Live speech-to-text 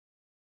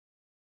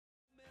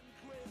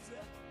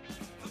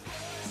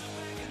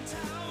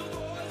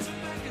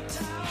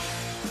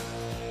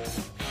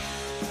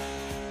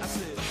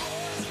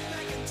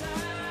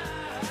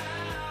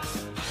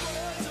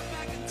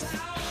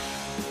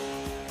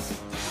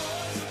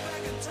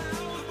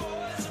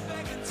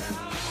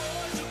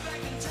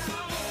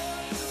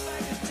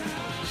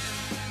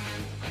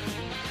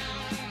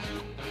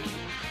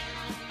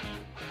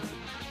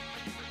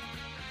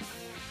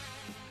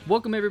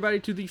Welcome, everybody,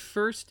 to the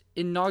first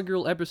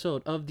inaugural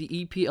episode of the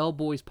EPL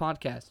Boys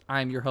podcast.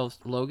 I am your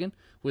host, Logan.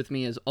 With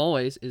me, as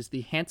always, is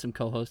the handsome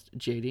co-host,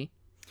 JD.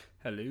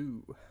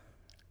 Hello.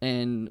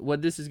 And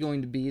what this is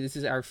going to be, this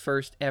is our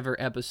first ever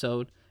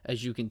episode,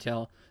 as you can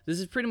tell. This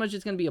is pretty much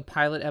just going to be a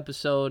pilot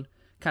episode,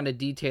 kind of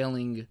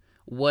detailing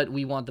what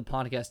we want the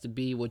podcast to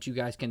be, what you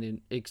guys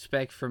can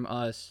expect from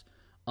us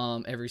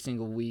every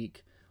single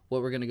week,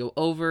 what we're going to go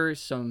over,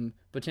 some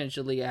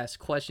potentially asked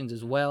questions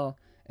as well,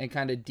 and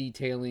kind of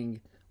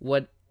detailing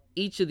what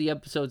each of the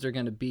episodes are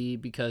going to be,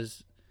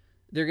 because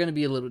they're going to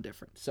be a little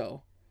different.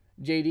 So,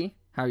 JD,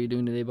 how are you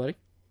doing today, buddy?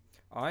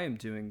 I am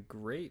doing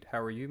great.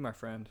 How are you, my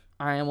friend?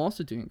 I am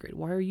also doing great.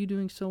 Why are you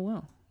doing so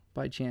well,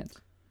 by chance?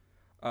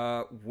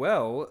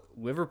 Well,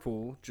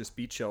 Liverpool just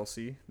beat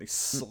Chelsea. They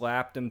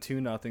slapped them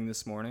 2-0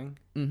 this morning.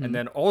 Mm-hmm. And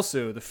then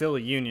also the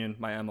Philly Union,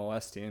 my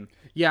MLS team.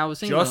 Yeah, I was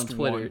seeing just on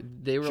Twitter. won.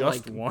 They were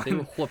Just like won. they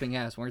were whooping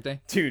ass, weren't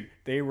they? Dude,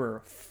 they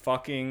were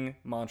fucking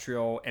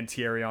Montreal and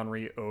Thierry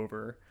Henry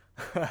over.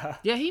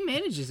 Yeah, he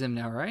manages them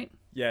now, right?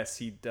 Yes,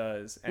 he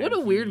does. And What a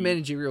weird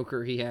managerial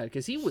career he had,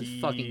 because he was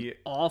he- fucking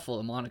awful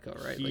at Monaco,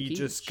 right? He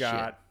just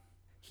got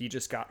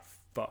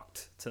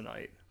fucked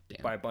tonight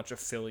by a bunch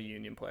of Philly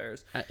Union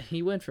players.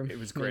 He went from It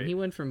was great. He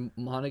went from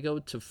Monaco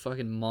to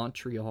fucking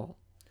Montreal.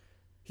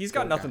 He's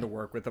got nothing to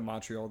work with in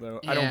Montreal,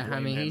 though. I don't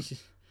blame him.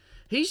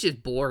 He's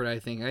just bored. I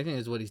think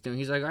that's what he's doing.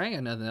 He's like, I ain't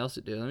got nothing else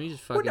to do. Let me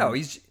just fucking. Well, no,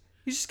 he's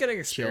just getting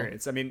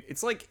experience. I mean,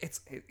 it's like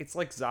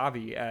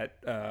Xavi at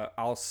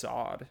Al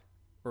Saud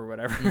or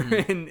whatever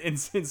in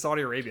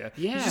Saudi Arabia.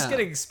 Yeah. He's just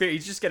getting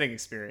experience. He's just getting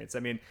experience.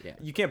 I mean, Yeah.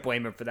 you can't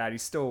blame him for that.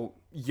 He's still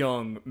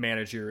young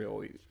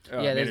managerially.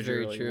 Yeah, that's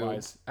very managerially true.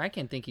 wise. I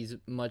can't think he's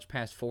much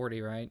past 40,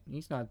 right?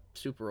 He's not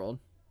super old.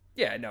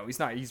 Yeah, no, he's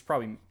not. He's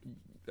probably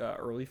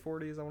early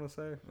 40s, I want to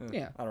say.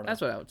 Yeah, I don't know. that's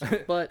what I would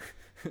say. But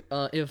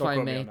if Don't I quote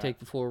me may on that. take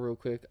the floor real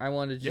quick, I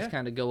wanted to just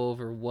kind of go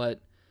over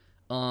what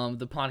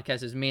the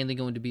podcast is mainly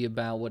going to be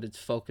about, what it's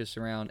focused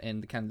around,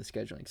 and the kind of the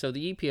scheduling. So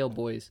the EPL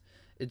Boys,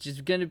 it's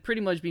just going to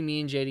pretty much be me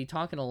and JD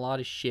talking a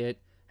lot of shit,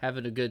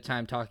 having a good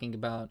time talking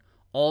about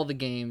all the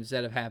games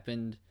that have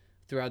happened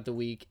throughout the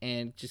week,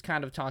 and just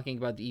kind of talking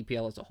about the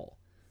EPL as a whole.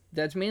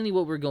 That's mainly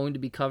what we're going to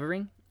be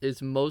covering.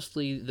 It's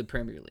mostly the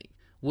Premier League.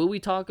 Will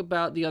we talk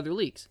about the other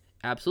leagues?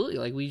 Absolutely.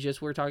 Like we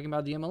just were talking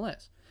about the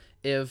MLS.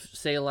 If,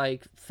 say,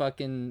 like,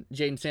 fucking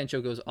Jadon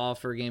Sancho goes off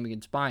for a game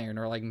against Bayern,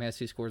 or, like,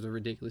 Messi scores a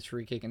ridiculous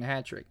free kick and a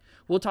hat-trick,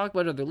 we'll talk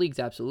about other leagues,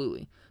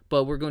 absolutely.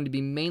 But we're going to be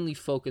mainly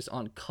focused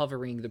on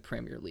covering the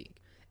Premier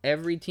League.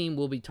 Every team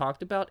will be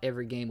talked about.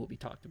 Every game will be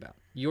talked about.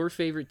 Your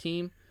favorite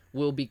team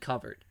will be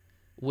covered.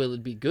 Will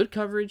it be good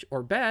coverage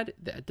or bad?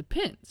 That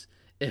depends.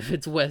 If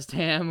it's West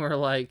Ham or,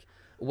 like,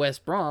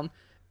 West Brom,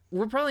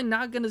 we're probably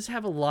not going to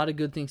have a lot of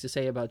good things to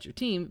say about your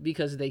team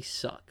because they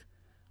suck.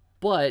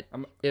 But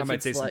I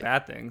might say some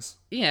bad things.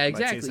 Yeah,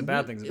 exactly. I might say some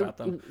bad things about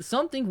them.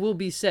 Something will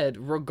be said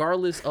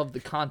regardless of the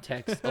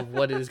context of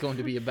what it is going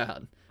to be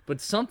about. But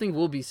something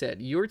will be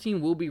said. Your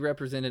team will be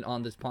represented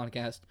on this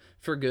podcast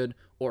for good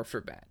or for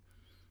bad.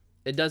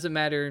 It doesn't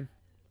matter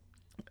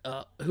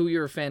who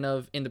you're a fan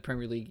of in the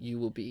Premier League, you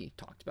will be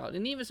talked about.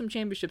 And even some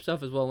championship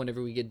stuff as well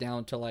whenever we get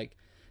down to like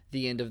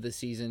the end of the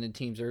season and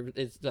teams are,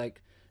 it's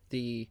like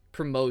the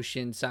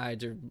promotion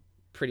sides are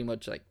pretty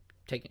much like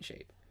taking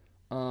shape.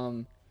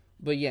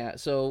 But yeah,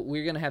 so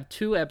we're going to have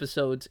 2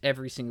 episodes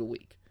every single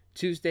week,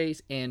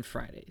 Tuesdays and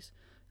Fridays.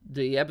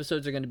 The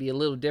episodes are going to be a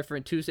little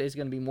different. Tuesday is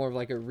going to be more of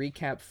like a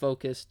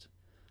recap-focused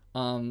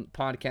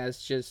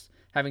podcast, just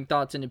having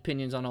thoughts and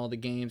opinions on all the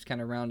games,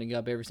 kind of rounding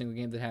up every single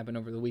game that happened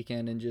over the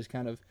weekend and just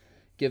kind of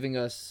giving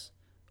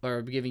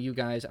you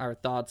guys our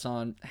thoughts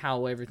on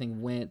how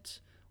everything went,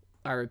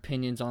 our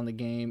opinions on the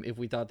game, if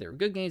we thought they were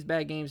good games,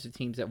 bad games, the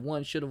teams that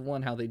won, should have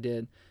won, how they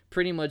did.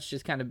 Pretty much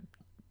just kind of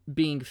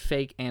being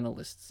fake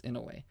analysts in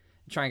a way.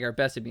 Trying our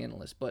best to be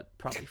analysts, but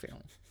probably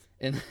failing.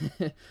 And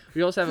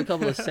we also have a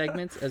couple of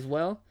segments as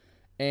well,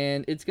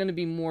 and it's going to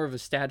be more of a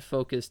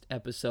stat-focused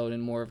episode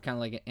and more of kind of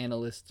like an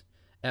analyst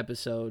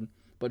episode.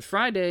 But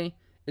Friday,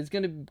 it's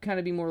going to kind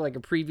of be more like a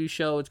preview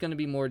show. It's going to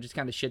be more just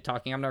kind of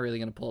shit-talking. I'm not really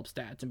going to pull up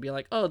stats and be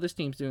like, oh, this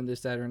team's doing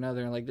this, that, or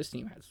another, and like this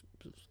team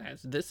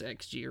has this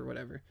XG or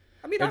whatever.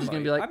 I mean, I'm just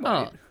going to be like,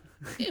 oh,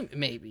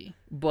 maybe.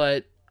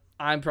 But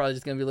I'm probably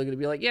just going to be looking to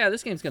be like,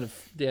 this team's going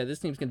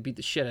to beat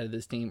the shit out of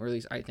this team, or at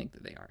least I think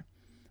that they are.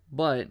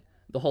 But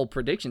the whole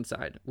prediction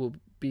side will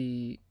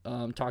be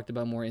talked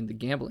about more in the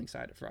gambling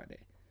side of Friday,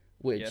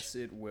 which yes,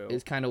 it will.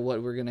 Is kind of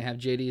what we're going to have.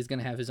 JD is going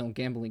to have his own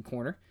gambling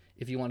corner.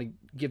 If you want to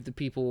give the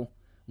people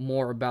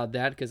more about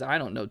that, because I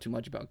don't know too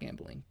much about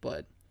gambling,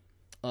 but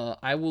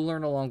I will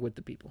learn along with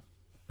the people.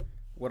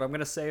 What I'm going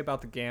to say about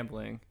the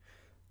gambling,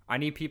 I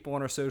need people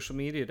on our social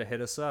media to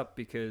hit us up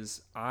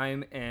because I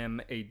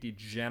am a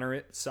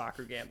degenerate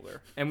soccer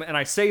gambler. And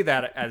I say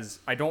that as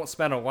I don't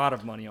spend a lot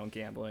of money on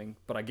gambling,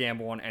 but I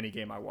gamble on any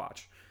game I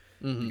watch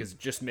because it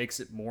just makes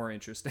it more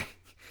interesting.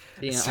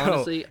 Yeah, So,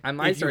 honestly, I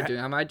might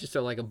just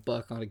throw like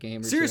 $1 on a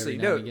game. Or seriously,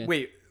 two every now no, and again.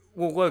 wait.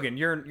 Well, Logan,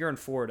 you're in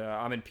Florida.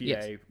 I'm in PA.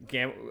 Yes.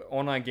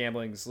 Online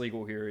gambling is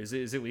legal here. Is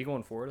it legal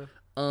in Florida?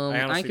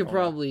 honestly don't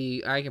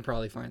know. I can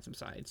probably find some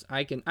sites.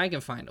 I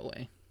can find a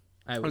way.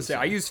 I would would say say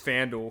I use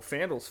FanDuel.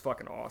 FanDuel's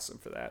fucking awesome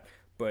for that.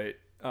 But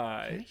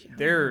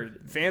their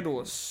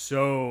FanDuel is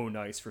so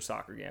nice for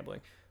soccer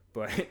gambling.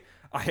 But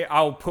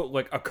I'll put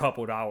like a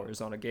couple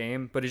dollars on a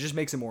game, but it just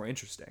makes it more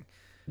interesting.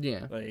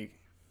 Yeah. Like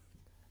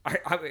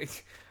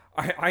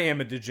I am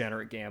a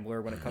degenerate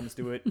gambler when it comes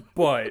to it,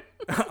 but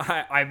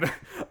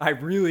I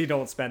really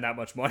don't spend that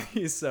much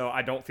money, so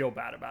I don't feel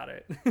bad about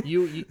it.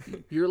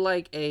 You're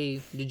like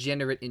a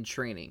degenerate in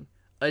training.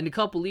 In a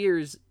couple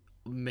years,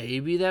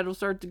 maybe that'll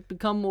start to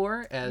become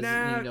more as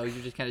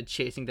you're just kind of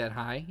chasing that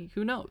high.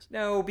 Who knows?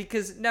 No,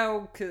 because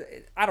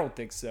I don't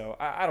think so.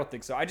 I don't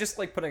think so. I just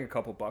like putting a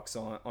couple bucks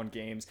on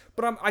games,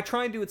 but I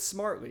try and do it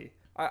smartly.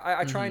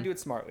 I try and do it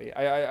smartly.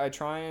 I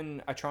try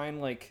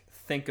and like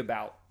think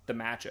about the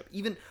matchup.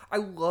 Even I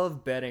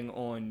love betting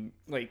on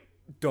like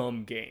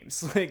dumb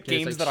games, like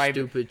games that I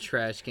stupid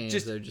trash games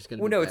that are just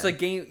gonna. Well, be no, bad. it's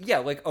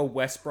like like a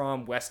West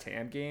Brom West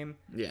Ham game.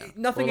 Yeah,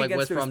 nothing or like against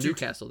West Brom those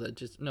Newcastle. That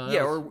just no.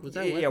 Yeah, was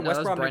that West? No, West that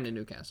was Brom Brighton and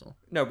Newcastle.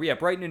 No, but yeah,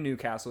 Brighton and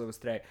Newcastle. It was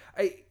today.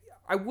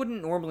 I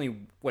wouldn't normally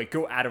like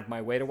go out of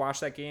my way to watch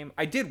that game.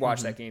 I did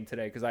watch that game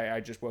today because I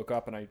just woke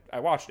up and I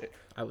watched it.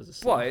 I was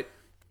asleep. But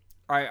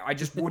I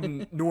just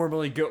wouldn't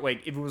normally go,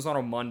 like, if it was on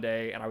a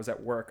Monday and I was at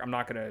work, I'm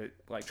not going to,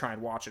 like, try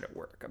and watch it at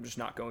work. I'm just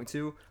not going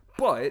to.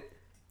 But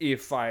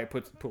if I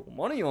put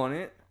money on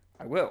it,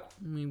 I will.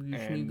 Maybe you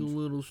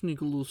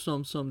sneak a little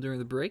some during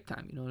the break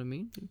time, you know what I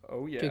mean?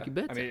 Oh, yeah. Take your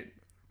bets. I mean,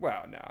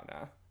 well, no.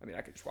 I mean,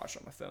 I could just watch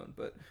it on my phone,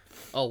 but...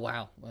 Oh,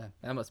 wow. Well,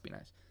 that must be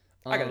nice.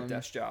 I got a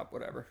desk job,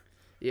 whatever.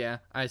 Yeah,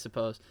 I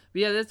suppose.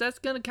 But yeah, that's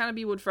going to kind of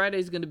be what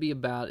Friday's going to be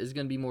about. It's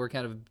going to be more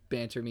kind of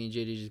banter, me and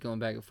JD just going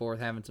back and forth,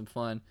 having some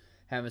fun,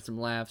 having some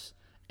laughs,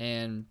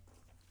 and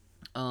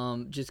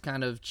just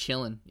kind of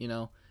chilling, you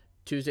know.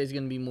 Tuesday's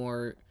going to be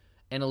more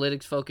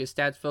analytics focused,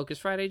 stats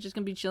focused. Friday's just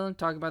going to be chilling,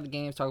 talk about the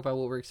games, talk about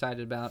what we're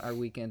excited about, our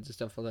weekends and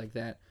stuff like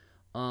that.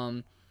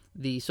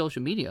 The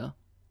social media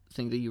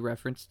thing that you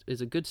referenced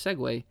is a good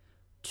segue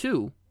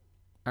to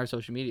our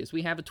social medias.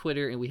 We have a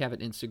Twitter and we have an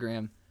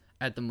Instagram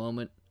at the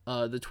moment.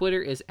 The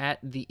Twitter is at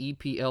the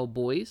EPL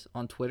Boys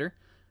on Twitter.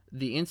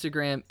 The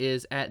Instagram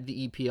is at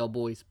the EPL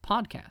Boys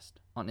Podcast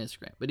on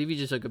Instagram. But if you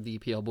just look up the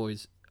EPL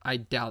Boys, I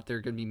doubt there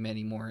are going to be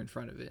many more in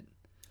front of it.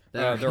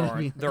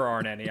 There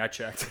aren't any. I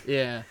checked.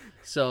 Yeah.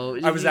 So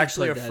I was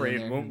actually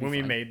afraid when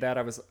we made that.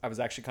 I was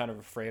actually kind of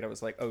afraid. I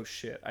was like, oh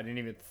shit! I didn't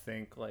even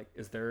think, like,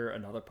 is there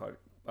another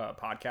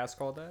podcast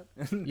called that?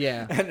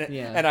 Yeah.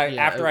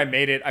 After I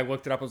made it, I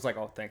looked it up. I was like,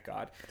 oh, thank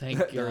God. Thank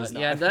God. There is not.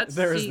 Yeah,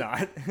 there is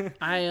not.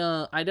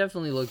 I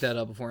definitely looked that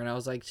up before, and I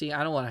was like, see,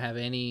 I don't want to have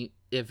any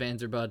ifs,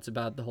 ands, or buts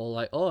about the whole,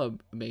 like, oh,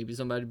 maybe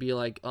somebody would be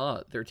like,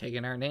 oh, they're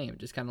taking our name.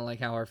 Just kind of like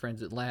how our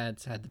friends at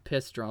Lads had the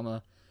piss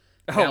drama.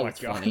 That was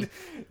funny.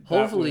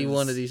 Hopefully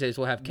one of these days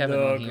we'll have Kevin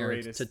on here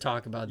to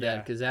talk about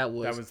that, because that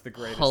was the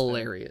greatest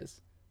hilarious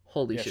thing.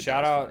 Holy shit!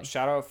 Shout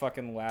out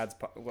fucking Lads.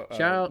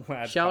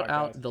 Shout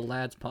out the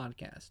Lads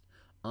podcast.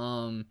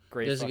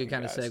 Great. This is a good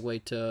kind of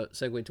segue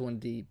to one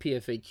of the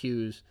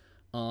PFAQs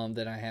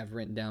that I have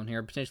written down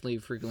here. Potentially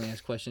frequently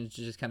asked questions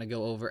to just kind of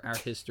go over our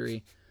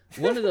history.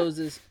 One of those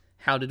is,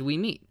 how did we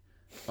meet?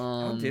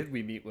 How did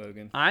we meet,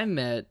 Logan? I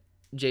met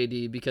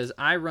JD because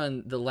I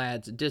run the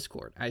Lads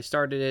Discord. I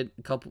started it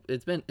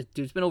it's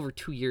been over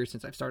 2 years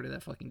since I've started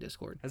that fucking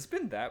Discord. Has it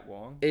been that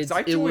long?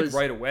 I joined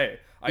right away.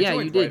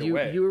 You did.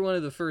 You were one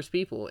of the first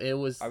people. It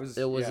was I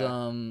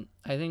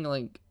think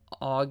like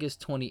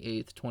August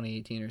 28th,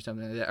 2018 or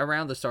something like that,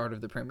 around the start of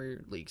the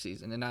Premier League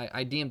season. And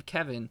I DM'd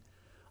Kevin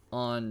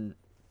on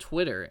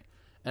Twitter,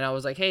 and I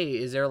was like, hey,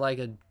 is there like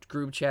a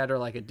group chat or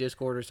like a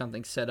Discord or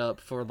something set up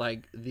for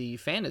like the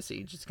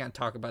fantasy, just kind of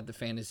talk about the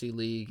fantasy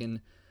league and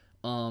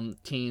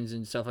teams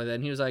and stuff like that?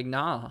 And he was like,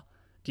 nah,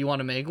 do you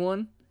want to make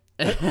one?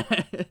 And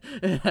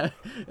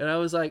I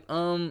was like,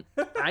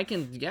 I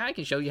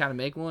can show you how to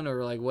make one,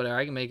 or like whatever,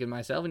 I can make it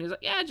myself. And he was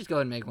like, yeah, just go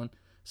ahead and make one.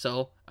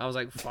 So I was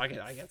like, fuck it,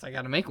 I guess I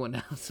gotta make one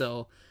now.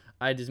 So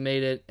I just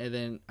made it, and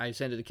then I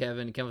sent it to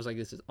Kevin, and Kevin was like,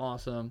 this is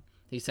awesome.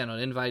 He sent out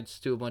invites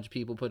to a bunch of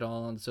people, put it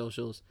all on the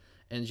socials,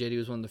 and JD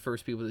was one of the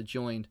first people that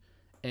joined.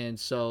 And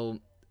so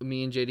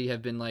me and JD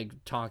have been like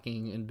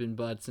talking and been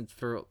buds since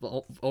for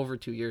over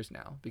 2 years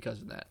now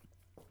because of that.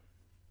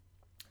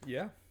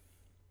 Yeah,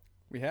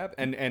 we have.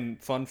 And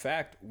fun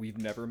fact, we've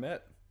never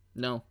met.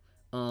 No.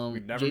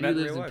 We've never JD met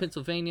lives in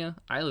Pennsylvania.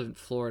 I live in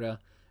Florida.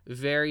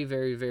 Very,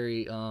 very,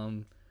 very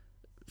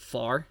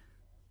far.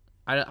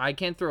 I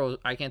can't throw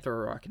a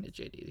rock into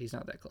JD. He's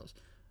not that close.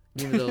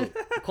 Even though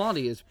the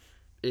quality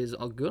is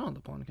all good on the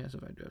podcast,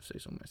 if I do have to say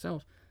so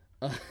myself.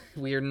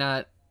 We are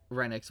not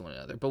right next to one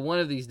another. But one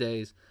of these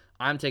days,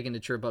 I'm taking a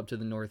trip up to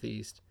the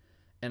Northeast,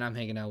 and I'm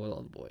hanging out with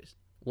all the boys.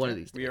 One of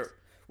these days.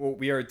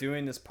 We are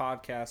doing this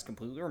podcast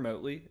completely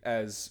remotely,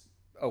 as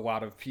a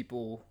lot of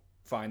people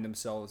find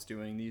themselves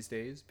doing these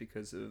days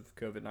because of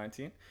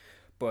COVID-19.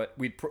 But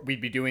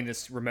we'd be doing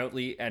this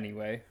remotely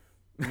anyway.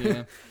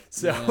 Yeah.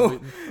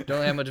 So we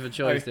don't have much of a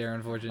choice there,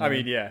 unfortunately. I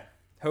mean, yeah.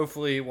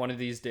 Hopefully, one of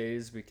these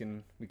days we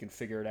can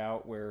figure it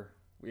out where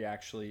we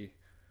actually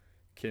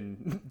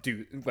can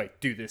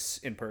do this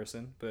in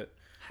person, but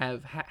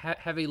have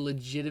a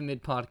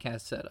legitimate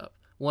podcast set up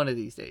one of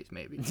these days,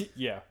 maybe.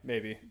 Yeah,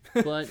 maybe.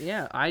 But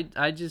yeah,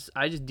 I just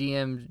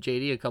DM'd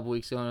JD a couple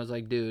weeks ago and I was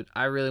like, dude,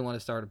 I really want to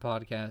start a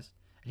podcast.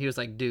 And he was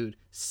like, dude,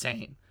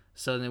 same.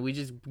 So then we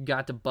just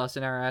got to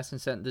busting our ass and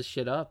setting this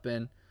shit up,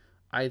 and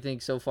I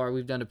think so far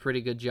we've done a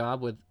pretty good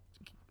job with,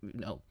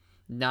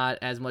 not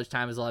as much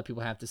time as a lot of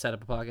people have to set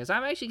up a podcast.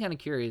 I'm actually kind of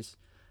curious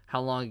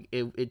how long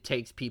it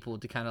takes people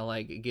to kind of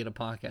like get a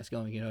podcast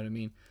going. You know what I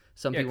mean?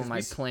 Some people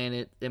might plan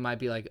it. It might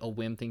be like a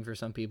whim thing for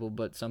some people,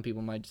 but some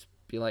people might just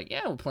be like,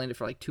 yeah, we'll plan it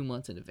for like 2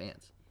 months in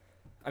advance.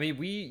 I mean,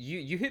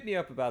 you hit me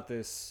up about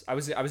this. I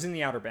was in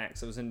the Outer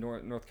Banks. I was in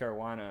North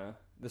Carolina.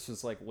 This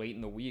was like late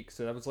in the week,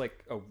 so that was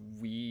like a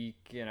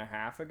week and a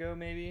half ago,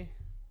 maybe.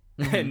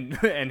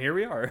 Mm-hmm. And here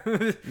we are,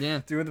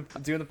 yeah, doing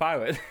the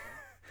pilot.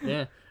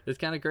 Yeah, it's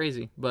kind of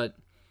crazy, but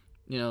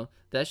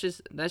that's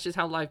just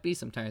how life be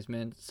sometimes,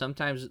 man.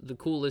 Sometimes the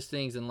coolest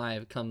things in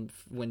life come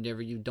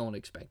whenever you don't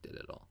expect it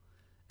at all.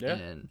 Yeah,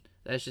 and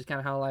that's just kind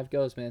of how life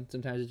goes, man.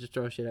 Sometimes it just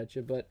throws shit at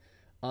you. But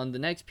on the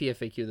next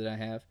PFAQ that I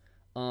have,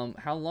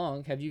 how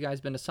long have you guys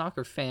been a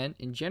soccer fan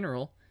in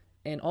general,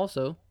 and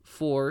also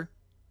for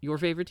your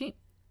favorite team?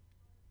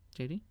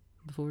 JD,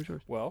 the floor is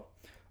yours. Well,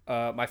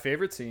 my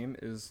favorite team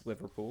is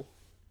Liverpool.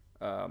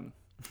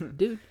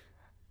 Dude,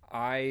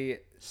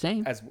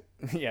 same.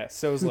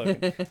 So is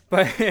Logan.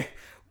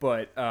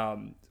 but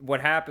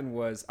what happened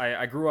was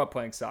I grew up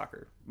playing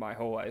soccer my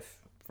whole life,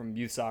 from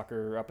youth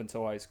soccer up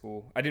until high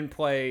school. I didn't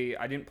play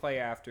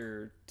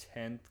after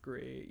 10th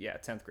grade. Yeah,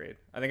 10th grade.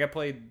 I think I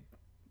played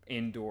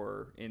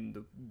indoor in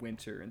the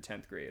winter in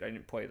 10th grade. I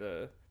didn't play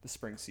the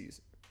spring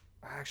season.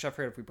 Actually, I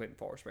forget if we played in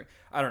fall or spring.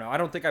 I don't know. I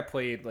don't think I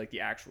played like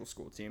the actual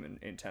school team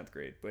in 10th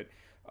grade, but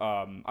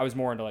I was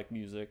more into like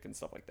music and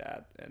stuff like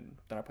that. And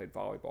then I played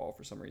volleyball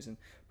for some reason,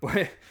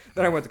 but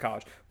then I went to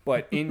college.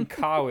 But in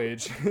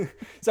college,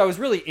 so I was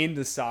really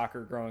into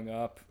soccer growing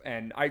up,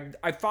 and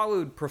I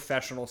followed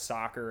professional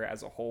soccer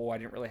as a whole. I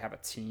didn't really have a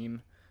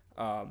team.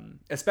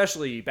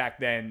 Especially back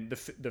then,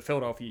 the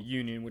Philadelphia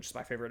Union, which is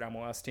my favorite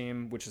MLS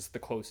team, which is the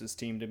closest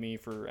team to me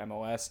for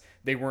MLS,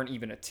 they weren't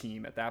even a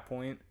team at that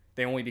point.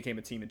 They only became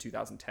a team in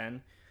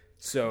 2010.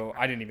 So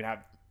I didn't even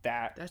have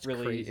that. That's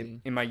really crazy.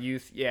 In my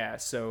youth. Yeah.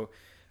 So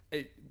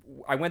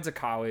I went to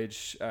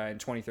college in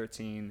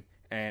 2013,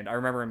 and I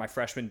remember in my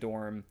freshman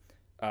dorm,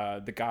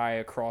 the guy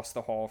across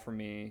the hall from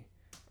me,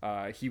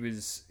 he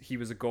was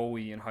a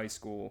goalie in high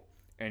school,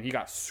 and he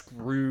got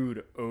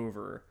screwed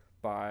over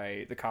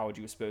by the college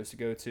he was supposed to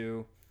go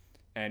to.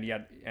 And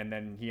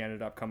then he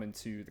ended up coming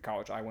to the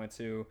college I went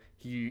to.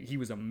 He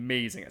was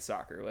amazing at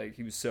soccer. Like,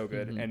 he was so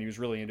good, and he was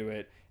really into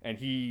it. And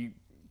he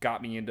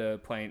got me into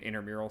playing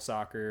intramural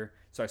soccer.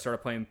 So I started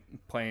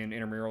playing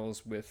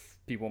intramurals with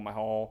people in my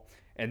hall,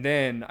 and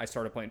then I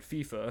started playing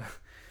FIFA.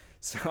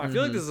 So I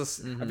feel like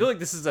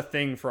this is a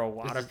thing for a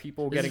lot of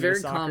people getting into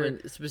soccer. Very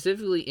common,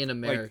 specifically in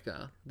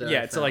America.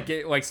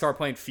 To start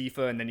playing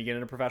FIFA and then you get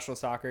into professional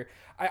soccer.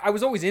 I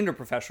was always into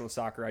professional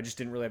soccer. I just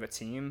didn't really have a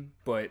team,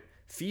 but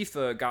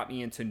FIFA got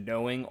me into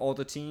knowing all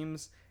the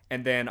teams,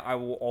 and then I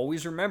will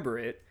always remember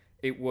it.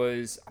 It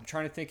was, I'm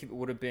trying to think if it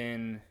would have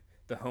been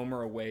the home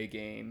or away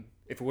game,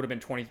 if it would have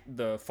been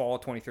the fall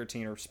of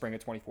 2013 or spring of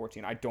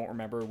 2014. I don't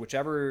remember.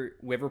 Whichever,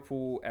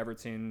 Liverpool,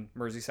 Everton,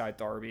 Merseyside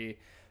derby.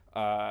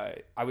 I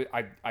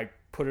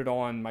put it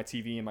on my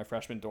TV in my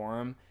freshman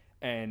dorm,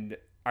 and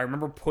I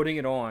remember putting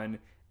it on,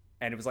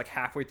 and it was like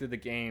halfway through the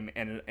game,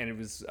 and it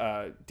was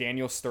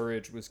Daniel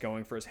Sturridge was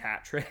going for his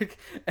hat trick,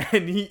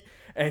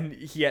 and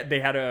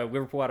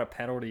Liverpool had a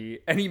penalty,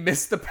 and he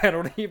missed the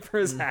penalty for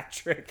his hat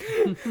trick.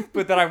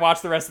 But then I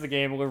watched the rest of the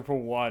game, and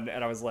Liverpool won,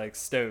 and I was like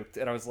stoked,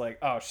 and I was like,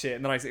 oh shit.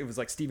 And then it was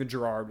like Steven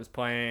Gerrard was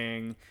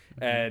playing,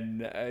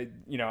 and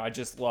I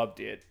just loved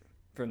it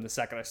from the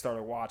second I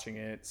started watching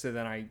it. So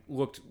then I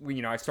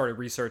I started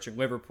researching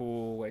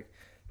Liverpool, like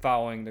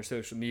following their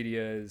social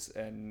medias,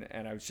 and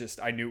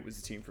I knew it was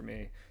a team for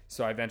me.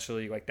 So I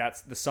eventually, like,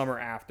 that's the summer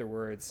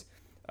afterwards,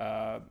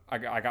 I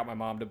got my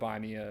mom to buy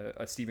me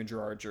a Steven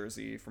Gerrard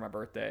jersey for my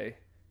birthday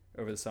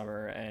over the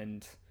summer,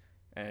 and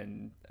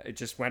it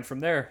just went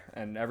from there.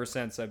 And ever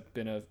since, I've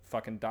been a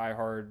fucking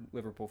diehard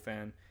Liverpool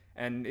fan,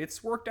 and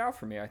it's worked out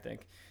for me, I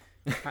think.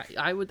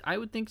 I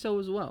would think so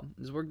as well.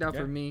 It's worked out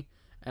for me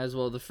as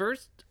well. The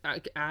first,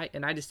 I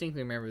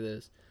distinctly remember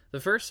this,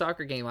 the first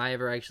soccer game I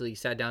ever actually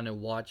sat down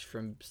and watched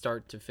from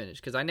start to finish,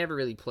 because I never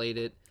really played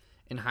it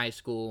in high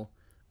school.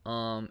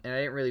 And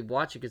I didn't really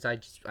watch it because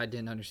I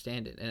didn't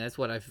understand it, and that's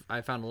what I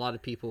found a lot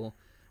of people,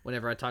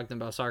 whenever I talk to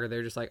them about soccer,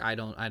 they're just like, I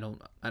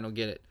don't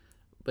get it.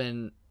 But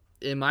in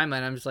my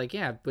mind, I'm just like,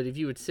 yeah, but if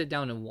you would sit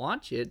down and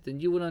watch it, then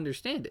you would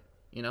understand it,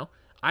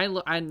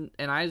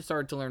 I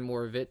started to learn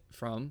more of it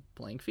from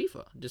playing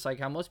FIFA, just like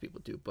how most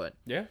people do. But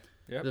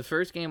the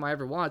first game I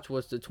ever watched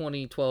was the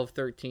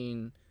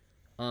 2012-13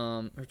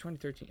 or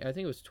 2013, I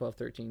think it was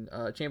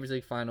 12-13 Champions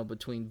League final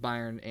between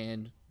Bayern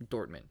and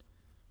Dortmund.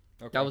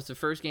 Okay. That was the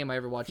first game I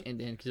ever watched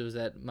end-to-end, because it was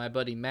at my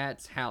buddy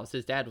Matt's house.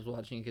 His dad was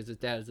watching it because his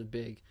dad is a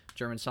big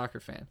German soccer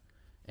fan.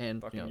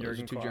 And,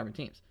 those are two German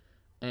teams.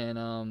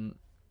 and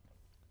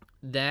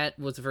that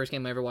was the first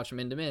game I ever watched from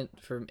end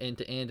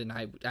to end, and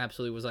I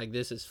absolutely was like,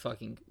 this is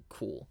fucking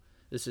cool.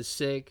 This is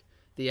sick.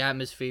 The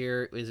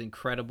atmosphere is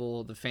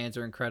incredible. The fans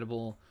are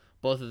incredible.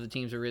 Both of the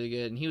teams are really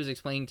good. And he was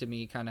explaining to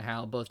me kind of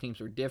how both teams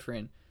were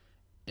different,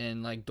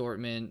 and like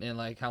Dortmund, and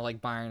like how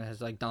like Bayern has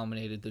like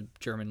dominated the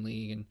German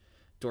league, and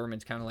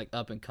Dortmund's kind of like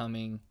up and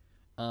coming.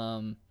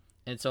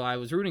 And so I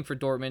was rooting for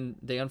Dortmund.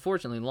 They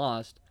unfortunately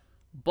lost.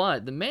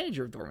 But the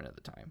manager of Dortmund at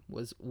the time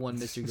was one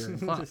Mr. Jurgen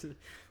Klopp.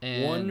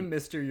 One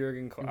Mr.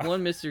 Jurgen Klopp.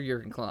 One Mr.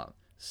 Jurgen Klopp.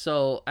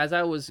 So as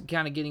I was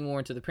kind of getting more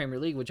into the Premier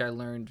League, which I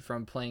learned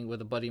from playing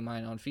with a buddy of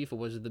mine on FIFA,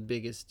 was the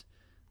biggest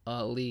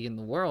league in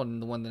the world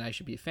and the one that I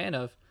should be a fan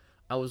of,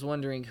 I was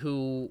wondering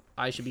who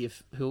I should be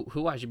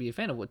a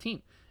fan of, what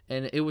team.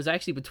 And it was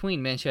actually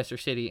between Manchester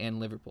City and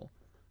Liverpool.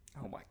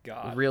 Oh my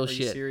god! Real Are shit.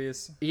 You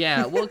serious?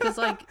 Yeah, well, because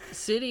like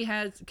City,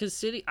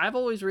 I've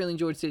always really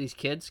enjoyed City's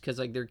kids, because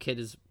like their kid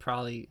is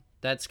probably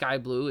that sky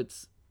blue.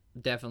 It's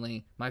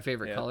definitely my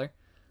favorite color.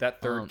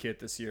 That third kit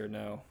this year,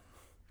 no,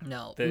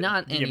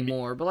 not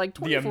anymore. But like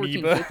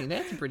 2014, 15, they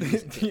had some pretty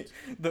decent kids.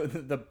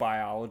 the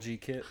biology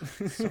kit,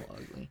 so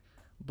ugly.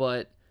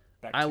 But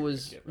I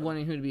was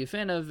wanting who to be a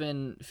fan of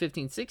in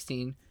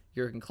 15-16.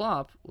 Jurgen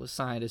Klopp was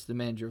signed as the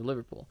manager of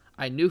Liverpool.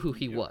 I knew who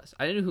he was.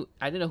 I didn't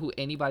know who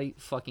anybody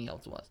fucking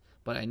else was,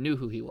 but I knew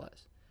who he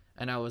was.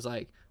 And I was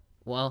like,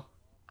 well,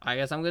 I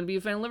guess I'm going to be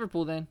a fan of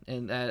Liverpool then.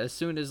 And as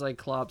soon as like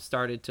Klopp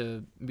started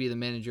to be the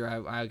manager,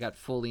 I got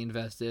fully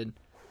invested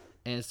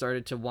and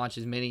started to watch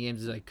as many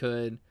games as I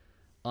could.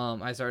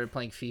 I started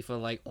playing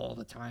FIFA like all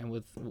the time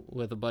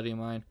with a buddy of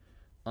mine.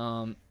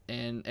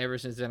 And ever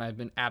since then, I've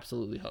been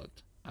absolutely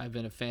hooked. I've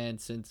been a fan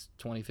since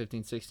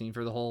 2015-16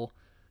 for the whole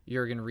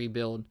Jurgen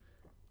rebuild,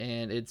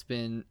 and it's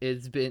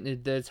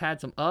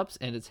had some ups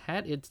and it's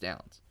had its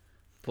downs,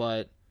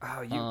 but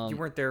you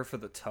weren't there for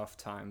the tough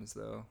times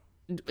though.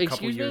 A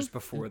couple years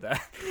before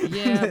that.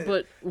 Yeah,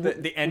 but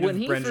the end when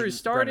of he Brendan, first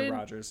started, Brendan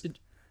Rodgers.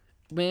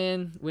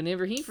 Man,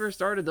 whenever he first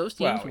started, those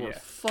teams were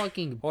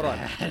fucking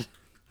bad.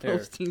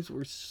 Those teams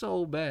were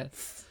so bad.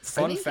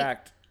 Fun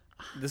fact: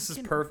 this is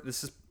perfect.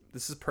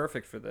 This is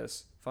perfect for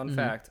this. Fun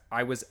fact,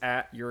 I was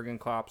at Jurgen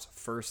Klopp's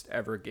first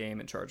ever game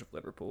in charge of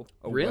Liverpool.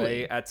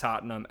 Away at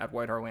Tottenham at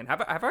White Hart Lane.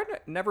 Have I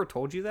never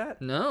told you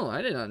that? No,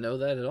 I did not know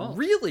that at all.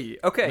 Really?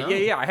 Okay, no.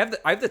 Yeah. I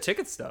have the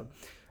ticket stub.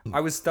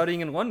 I was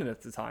studying in London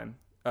at the time.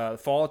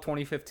 Fall of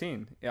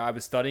 2015. Yeah, I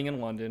was studying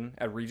in London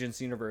at Regent's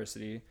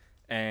University,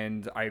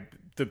 and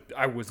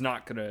I was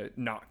not gonna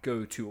not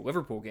go to a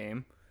Liverpool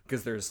game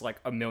because there's like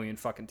a million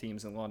fucking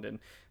teams in London.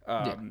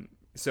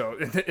 So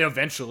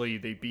eventually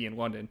they'd be in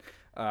London.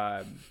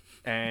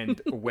 And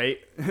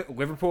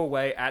Liverpool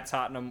away at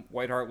Tottenham,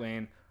 White Hart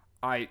Lane.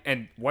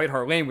 White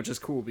Hart Lane, which is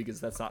cool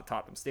because that's not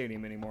Tottenham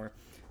Stadium anymore.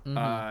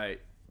 I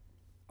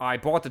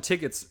bought the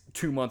tickets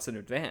 2 months in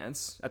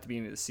advance at the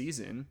beginning of the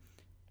season,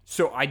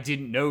 so I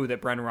didn't know that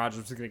Brendan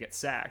Rodgers was going to get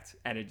sacked,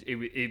 and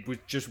it was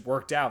just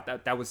worked out.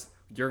 That was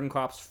Jurgen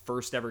Klopp's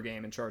first ever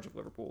game in charge of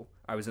Liverpool.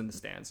 I was in the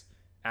stands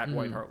at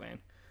White Hart Lane,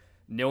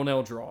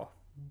 0-0 draw.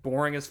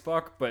 Boring as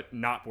fuck, but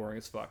not boring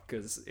as fuck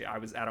because I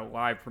was at a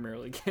live Premier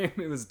League game.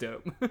 It was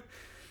dope.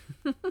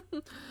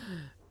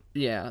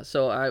 Yeah,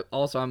 so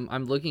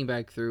I'm looking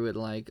back through it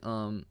like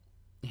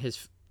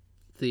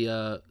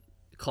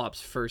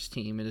Klopp's first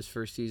team in his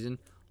first season.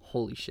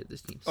 Holy shit,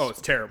 this team.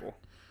 It's terrible.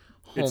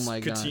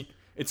 My god.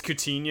 It's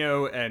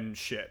Coutinho and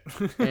shit.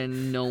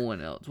 And no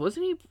one else.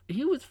 Wasn't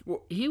he?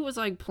 He was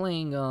like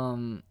playing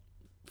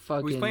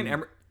fucking. He was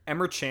playing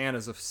Emre Can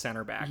is a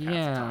center back half the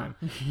time,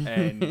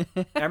 and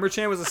Emre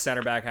Can was a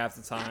center back half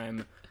the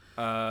time.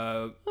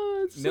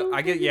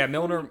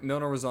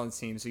 Milner was on the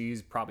team, so he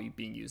was probably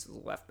being used as a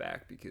left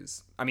back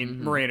because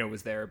Moreno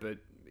was there, but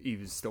he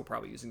was still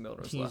probably using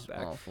Milner as left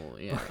back. Awful,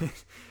 yeah.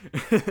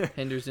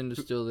 Henderson was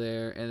still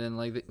there, and then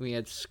like we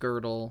had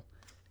Skirtle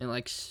and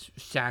like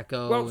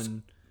Sacco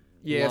and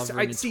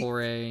Lovren and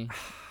Torre.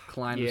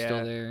 Klein was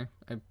still there.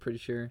 I'm pretty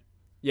sure.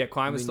 Yeah,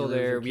 Klein was still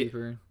there.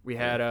 We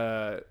had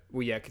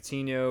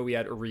Coutinho. We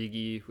had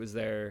Origi was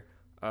there.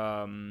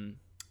 Oh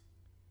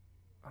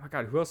my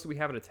god, who else did we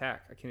have at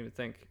attack? I can't even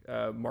think.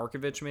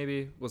 Markovic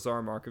maybe,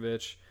 Lazar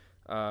Markovic.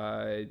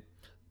 That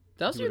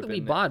was the year that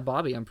we bought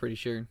Bobby. I'm pretty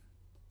sure.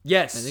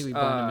 Yes, I think we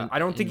bought him. I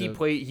don't think he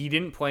played. He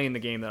didn't play in the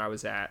game that I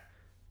was at.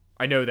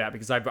 I know that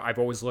because I've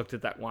always looked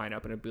at that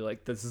lineup and it'd be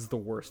like, this is the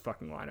worst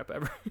fucking lineup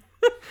ever.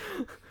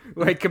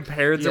 Like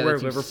compared to where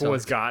Liverpool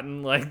has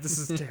gotten, like this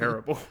is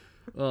terrible.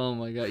 Oh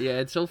my god, yeah,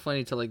 it's so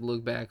funny to like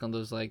look back on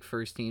those like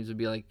first teams and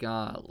be like,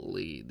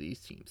 golly, these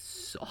teams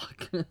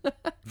suck.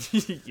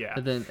 Yeah,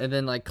 and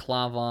then like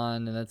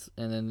Clavon,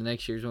 and then the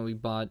next year's when we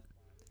bought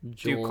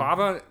Joel.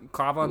 Dude,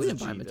 Clavon's a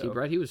G, though.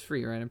 Right? He was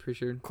free, right? I'm pretty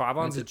sure.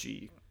 Clavon's a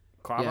G.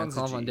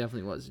 Clavon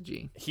definitely was a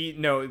G.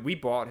 We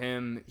bought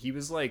him. He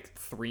was like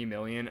 $3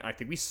 million. I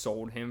think we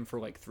sold him for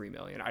like $3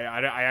 million.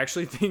 I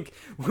actually think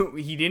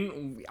he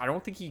didn't. I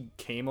don't think he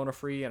came on a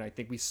free, and I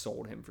think we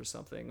sold him for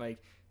something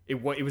like.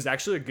 It was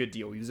actually a good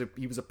deal.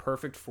 He was a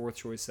perfect fourth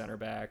choice center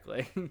back.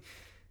 Like,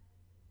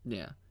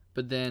 yeah,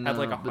 but then had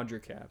like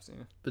 100 caps.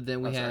 Yeah. But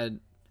then we had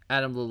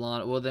Adam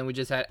Lallana. Well, then we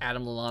just had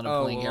Adam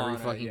Lallana playing every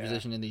fucking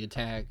position in the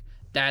attack.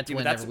 That's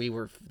whenever we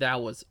were.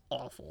 That was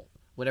awful.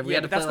 Whenever we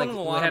had to play like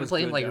we had to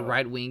play him like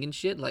right wing and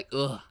shit. Like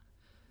ugh.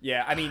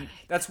 Yeah, I mean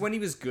that's when he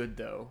was good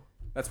though.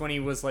 That's when he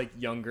was like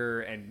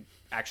younger and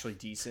actually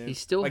decent. He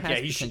still like, has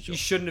he potential. He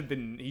shouldn't have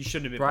been. He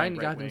shouldn't have been. Brian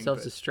got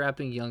themselves a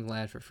strapping young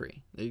lad for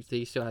free.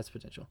 He still has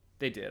potential.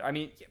 They did. I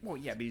mean, well,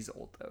 yeah, but he's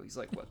old though. He's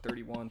like what,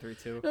 31,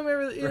 32? No,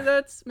 remember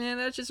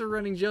that's just a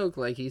running joke.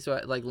 Like he's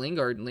like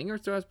Lingard.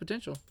 Lingard still has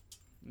potential.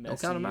 Don't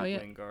count him out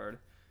yet. Lingard.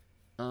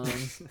 Oh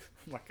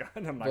my God,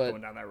 I'm not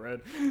going down that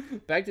road.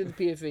 Back to the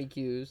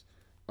PFAQs.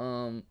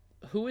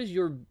 Who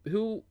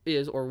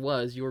is or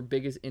was your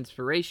biggest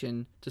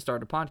inspiration to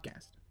start a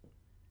podcast?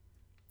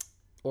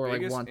 Or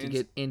like want to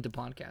get into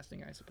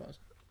podcasting, I suppose.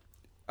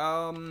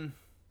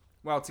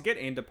 Well, to get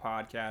into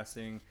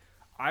podcasting,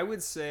 I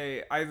would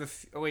say I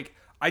have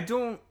I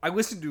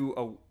listen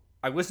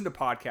to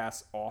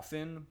podcasts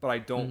often, but I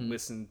don't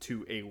listen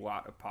to a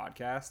lot of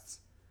podcasts.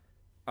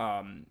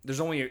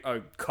 There's only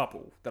a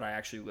couple that I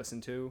actually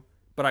listen to,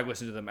 but I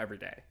listen to them every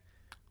day.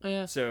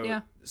 Yeah.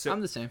 So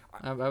I'm the same.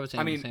 I was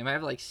saying the same. I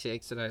have like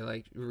 6 that I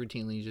like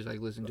routinely just like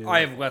listen to.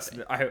 I have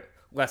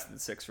less than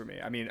 6 for me.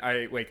 I mean,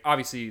 I like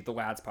obviously the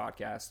Lads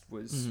podcast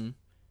was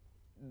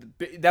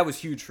that was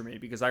huge for me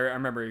because I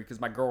remember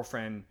because my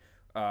girlfriend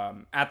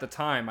at the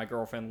time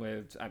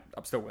lived.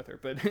 I'm still with her,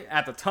 but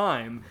at the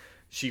time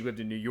she lived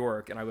in New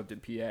York and I lived in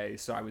PA,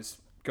 so I was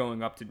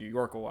going up to New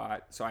York a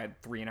lot. So I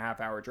had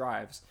 3.5-hour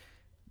drives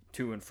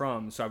to and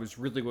from, so I was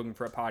really looking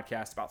for a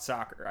podcast about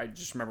soccer. I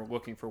just remember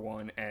looking for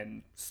one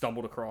and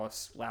stumbled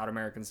across Loud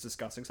Americans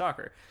Discussing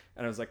Soccer,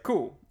 and I was like,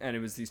 cool. And it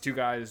was these 2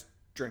 guys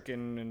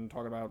drinking and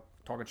talking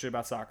shit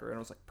about soccer, and I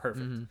was like,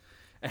 perfect.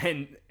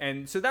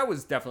 And so that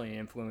was definitely an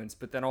influence.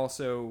 But then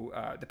also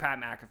the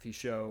Pat McAfee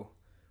show,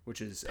 which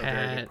is a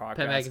very good podcast.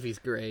 Pat McAfee's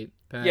great.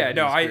 I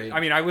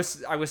mean I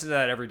listen to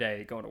that every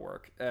day going to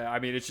work. I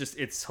mean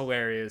it's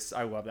hilarious.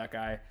 I love that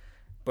guy,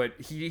 but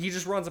he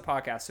just runs a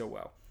podcast so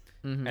well.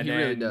 And he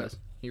really does.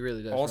 He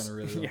really does. Also, run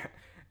it really well. Yeah.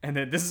 And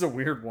then this is a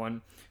weird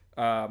one.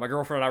 My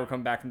girlfriend and I were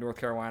coming back from North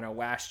Carolina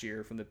last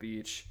year from the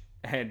beach,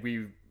 and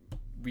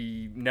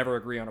we never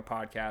agree on a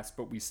podcast,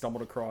 but we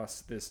stumbled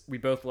across this. We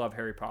both love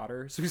Harry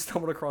Potter, so we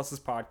stumbled across this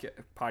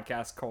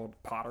podcast called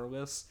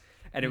Potterless,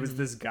 and it was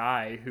this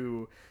guy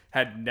who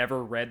had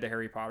never read the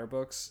Harry Potter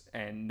books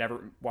and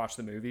never watched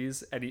the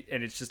movies, and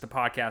it's just a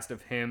podcast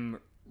of him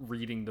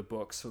reading the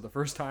books for the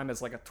first time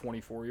as like a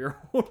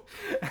 24-year-old,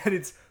 and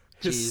it's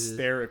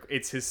hysterical.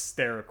 It's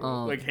hysterical.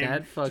 Oh, like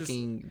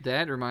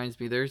that reminds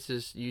me. There's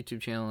this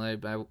YouTube channel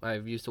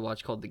I've used to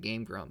watch called The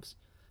Game Grumps,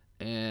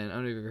 and I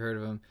don't know if you've heard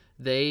of them.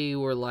 They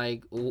were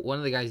like one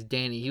of the guys,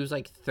 Danny. He was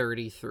like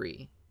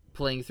 33,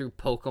 playing through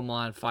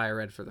Pokemon Fire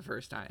Red for the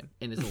first time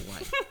in his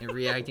life and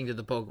reacting to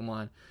the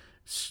Pokemon.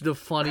 It's the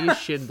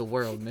funniest shit in the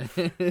world, man.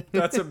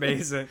 That's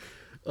amazing.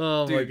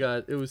 Oh my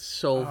God, it was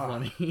so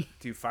funny.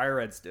 Dude, Fire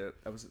Red's dope.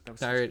 That was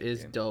Fire Red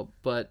is dope,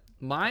 but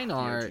mine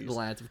are the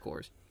Lads, of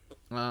course.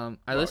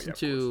 I listen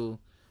to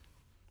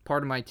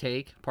Part of My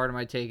Take. Part of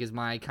My Take is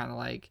my kind of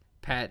like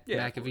Pat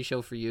McAfee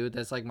show for you.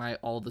 That's like my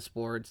all the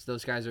sports.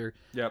 Those guys are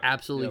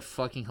absolutely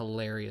fucking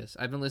hilarious.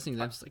 I've been listening to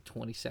them since like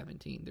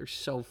 2017. They're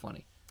so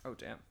funny. Oh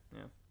damn.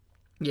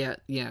 Yeah.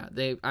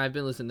 Yeah. I've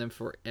been listening to them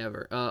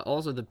forever.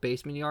 Also, The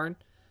Basement Yard.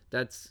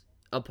 That's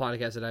a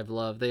podcast that I've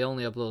loved. They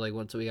only upload like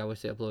once a week. I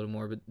wish they uploaded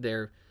more, but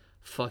they're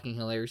fucking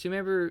hilarious. You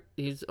remember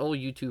his old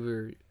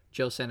YouTuber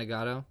Joe Santagato?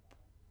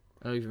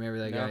 I don't know if you remember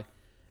that guy.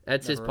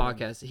 That's his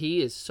podcast.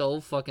 He is so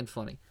fucking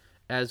funny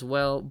as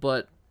well.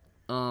 But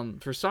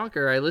for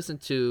soccer, I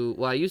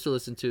used to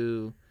listen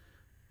to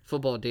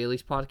Football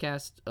Daily's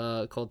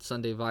podcast called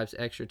Sunday Vibes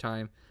Extra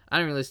Time. I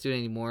don't really listen to it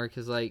anymore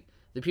because like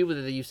the people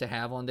that they used to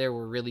have on there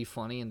were really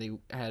funny and they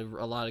had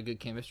a lot of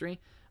good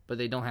chemistry, but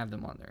they don't have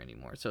them on there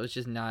anymore. So it's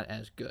just not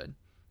as good.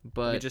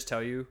 But let me just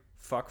tell you,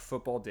 fuck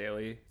Football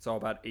Daily. It's all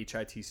about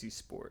HITC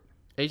Sport.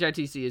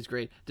 HITC is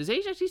great. Does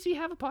HITC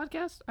have a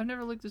podcast? I've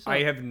never looked this up.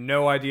 I have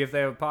no idea if they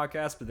have a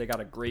podcast, but they got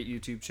a great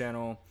YouTube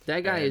channel.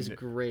 That guy is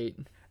great.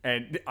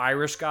 And the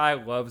Irish guy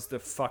loves the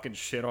fucking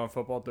shit on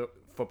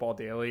Football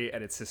Daily,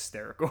 and it's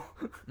hysterical.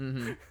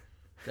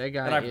 That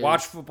guy. And I've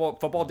watched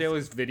Football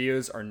Daily's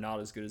videos are not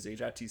as good as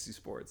HITC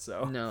Sports.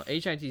 So no,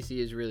 HITC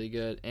is really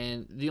good,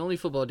 and the only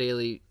Football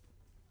Daily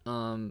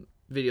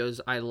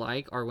videos I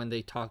like are when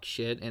they talk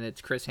shit, and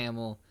it's Chris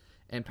Hamill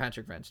and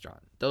Patrick Venstron.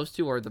 Those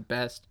 2 are the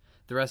best.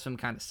 The rest of them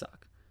kind of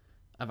suck,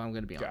 if I'm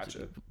going to be honest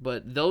with you.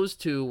 But those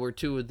 2 were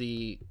 2 of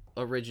the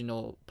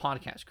original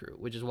podcast crew,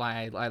 which is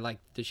why I like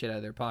the shit out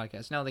of their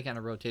podcast. Now they kind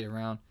of rotate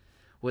around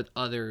with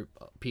other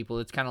people.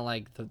 It's kind of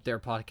like their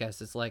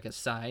podcast is like a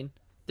side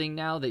thing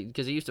now,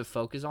 because they used to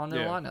focus on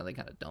it a lot. Now they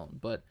kind of don't.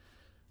 But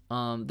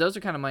those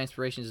are kind of my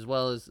inspirations, as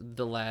well as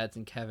the Lads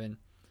and Kevin.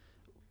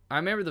 I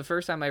remember the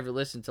first time I ever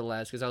listened to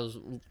Lads because I was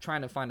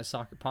trying to find a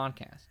soccer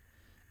podcast,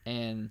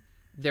 and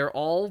they're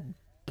all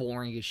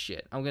boring as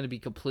shit. I'm gonna be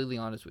completely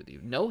honest with you.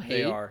 No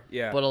hate, They are,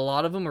 yeah. but a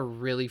lot of them are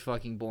really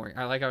fucking boring.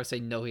 I would say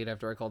no hate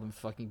after I call them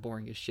fucking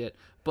boring as shit.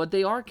 But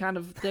they are kind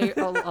of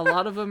a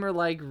lot of them are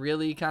like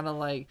really kind of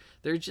like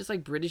they're just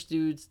like British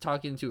dudes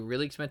talking to a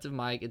really expensive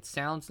mic. It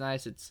sounds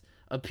nice. It's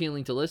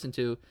appealing to listen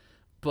to,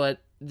 but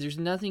there's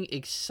nothing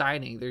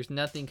exciting. There's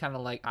nothing kind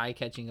of like eye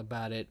catching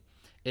about it.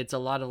 It's a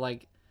lot of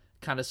like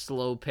kind of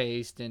slow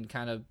paced and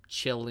kind of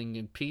chilling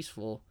and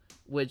peaceful,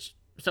 which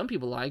some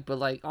people like, but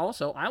like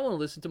also I want to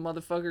listen to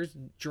motherfuckers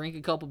drink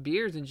a couple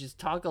beers and just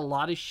talk a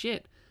lot of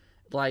shit.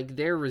 Like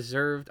they're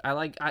reserved. I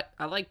like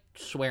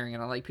swearing,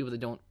 and I like people that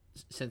don't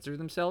censor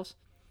themselves.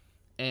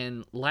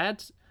 And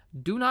lads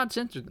do not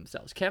censor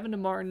themselves. Kevin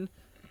and Martin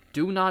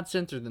do not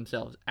censor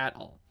themselves at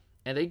all.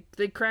 And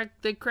they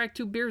crack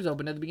 2 beers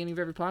open at the beginning of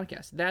every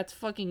podcast. That's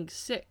fucking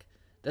sick.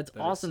 That's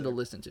awesome to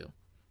listen to.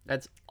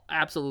 That's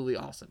absolutely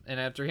awesome. And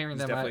after hearing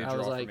them, I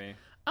was like,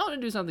 I want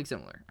to do something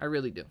similar. I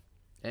really do.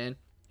 And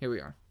here we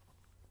are.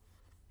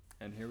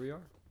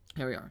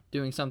 Here we are.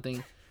 Doing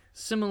something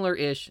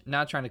similar-ish.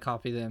 Not trying to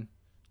copy them,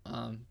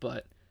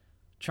 but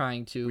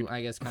trying to,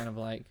 I guess, kind of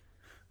like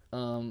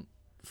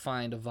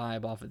find a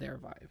vibe off of their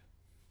vibe.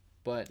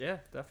 But yeah,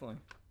 definitely.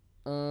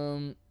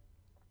 Hit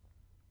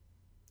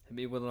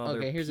me with another.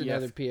 Okay, here's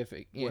another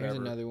PFAQ. Yeah, here's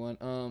another one.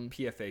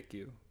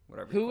 PFAQ,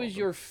 whatever. Who is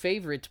your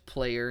favorite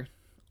player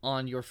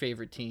on your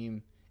favorite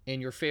team,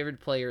 and your favorite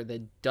player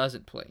that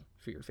doesn't play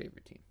for your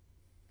favorite team?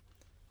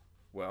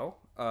 Well,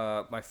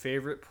 my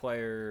favorite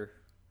player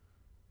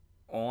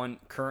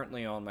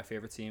currently on my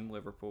favorite team,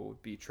 Liverpool,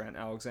 would be Trent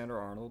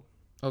Alexander-Arnold.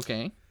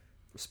 Okay.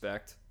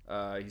 Respect.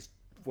 He's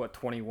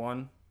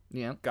 21.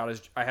 Yeah.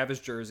 I have his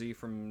jersey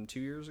from 2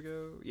 years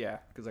ago. Yeah,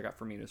 because I got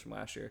Firmino's from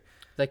last year.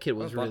 That kid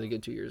was really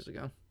good 2 years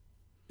ago.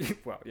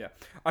 Well, yeah.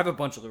 I have a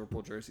bunch of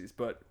Liverpool jerseys,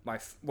 but my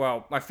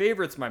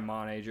favorite's my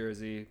Mane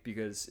jersey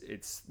because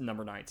it's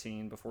number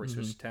 19 before he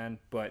switched to 10.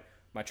 But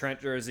my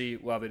Trent jersey,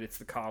 love it. It's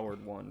the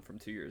collared one from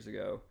 2 years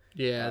ago.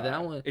 Yeah,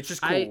 that one. It's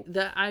just cool.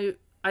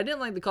 I didn't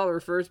like the collar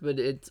at first, but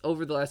it's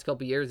over the last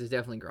couple of years. It's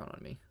definitely grown on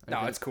me.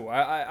 It's cool.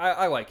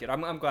 I like it.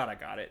 I'm glad I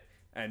got it.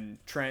 And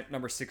Trent,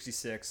 number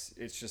 66,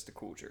 it's just a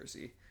cool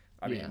jersey.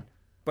 I mean,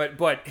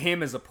 but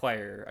him as a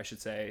player, I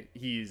should say,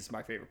 he's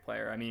my favorite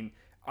player. I mean,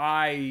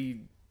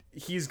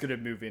 he's gonna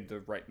move into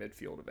right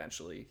midfield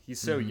eventually. He's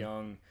so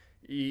young.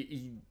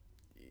 He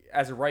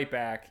as a right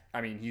back, I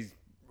mean, he's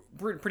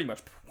pretty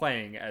much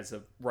playing as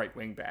a right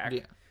wing back.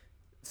 Yeah.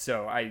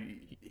 So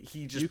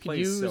he just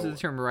plays. You can use the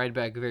term right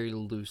back very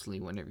loosely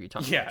whenever you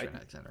talk about Trent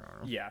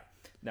Alexander-Arnold. Yeah.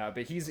 No,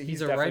 but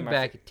he's a right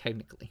back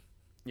technically.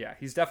 Yeah,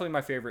 he's definitely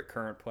my favorite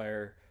current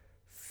player.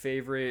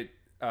 Favorite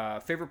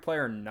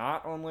player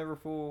not on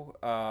Liverpool.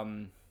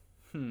 Honestly,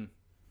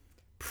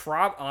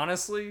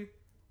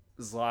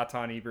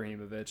 Zlatan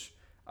Ibrahimovic.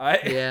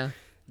 That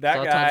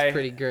Zlatan's guy's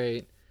pretty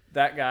great.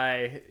 That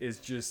guy is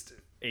just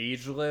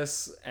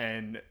ageless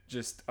and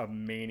just a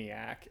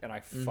maniac, and I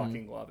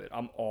fucking love it.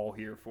 I'm all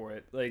here for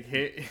it. Like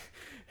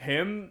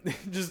him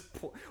just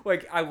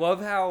like I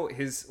love how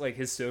his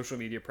social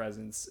media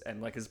presence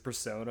and like his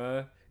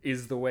persona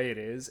is the way it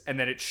is, and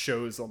then it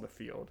shows on the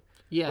field.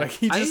 Yeah, like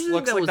he just I used to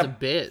think that was a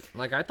bit.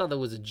 Like I thought that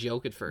was a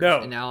joke at first.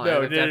 No, and now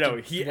no.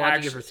 He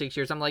watching it for 6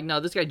 years. I'm like,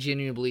 no, this guy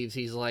genuinely believes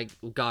he's like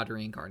God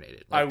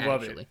reincarnated. Like, I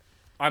love it.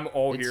 I'm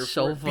all here for it.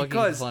 So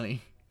fucking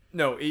funny.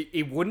 No,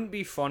 it wouldn't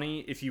be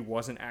funny if he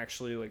wasn't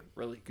actually like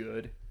really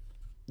good.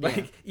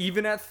 Like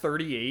even at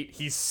 38,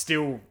 he's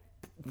still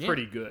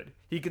pretty good.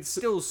 He could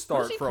still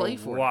start for a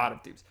lot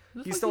of teams.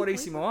 He's still at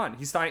AC Milan.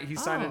 He signed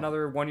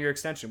another 1-year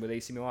extension with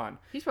AC Milan.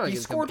 He's probably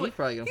gonna play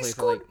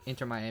for like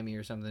Inter Miami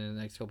or something in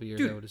the next couple of years.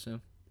 Dude, I would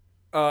assume.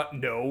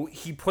 No,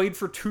 he played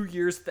for 2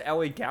 years at the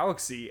LA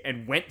Galaxy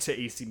and went to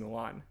AC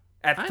Milan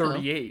at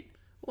 38.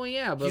 Well,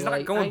 yeah, but he's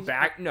not going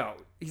back. No,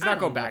 he's not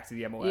going back to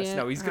the MLS. Yeah,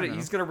 no, he's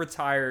gonna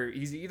retire.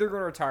 He's either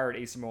gonna retire at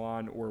AC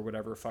Milan or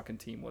whatever fucking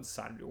team wants to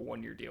sign him to a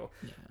 1-year deal.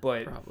 Yeah,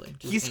 but probably.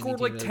 He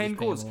scored like 10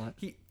 goals.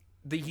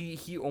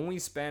 He only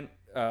spent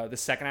the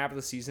second half of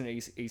the season at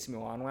AC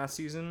Milan last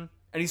season,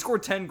 and he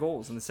scored 10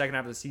 goals in the second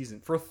half of the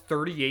season for a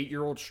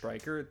 38-year-old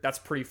striker. That's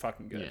pretty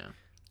fucking good. Yeah.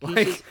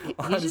 He's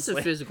just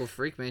a physical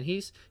freak, man.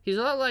 He's a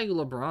lot like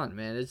LeBron,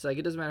 man. It's like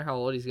it doesn't matter how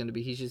old he's gonna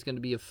be. He's just gonna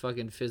be a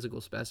fucking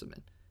physical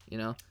specimen, you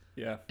know.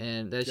 Yeah.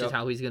 And that's just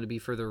how he's gonna be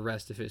for the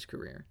rest of his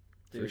career,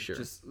 for sure.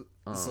 Just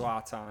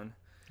Zlatan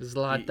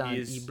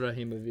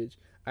Ibrahimovic.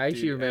 I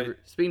actually remember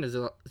speaking of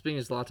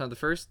Zlatan, the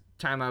first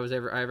time I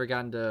ever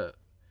got into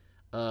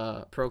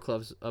pro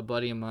clubs, a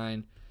buddy of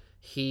mine,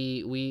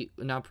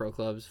 not pro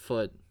clubs,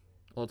 foot,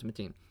 Ultimate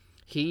Team.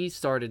 He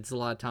started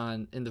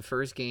Zlatan in the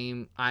first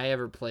game I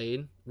ever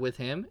played with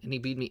him, and he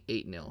beat me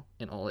 8-0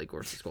 in all 8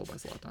 goals scored by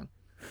Zlatan.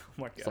 Oh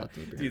my god,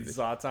 dude!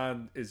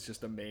 Zlatan is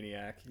just a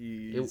maniac.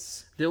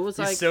 He's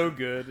like, so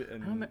good.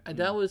 And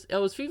that was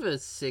FIFA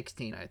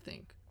 16, I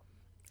think.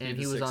 And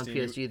he was 16. On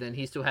PSG. Then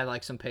he still had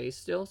like some pace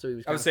still, so he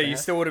was. I would say he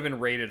still would have been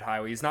rated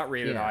highly. He's not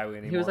rated highly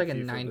anymore. He was like a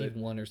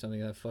 91 or something.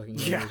 That fucking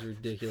game was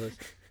ridiculous.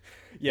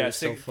 Yeah,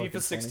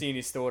 FIFA 16,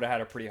 he still would have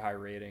had a pretty high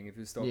rating if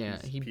he was still.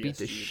 Yeah, he beat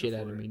the shit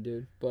out of me,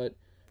 dude. But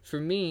For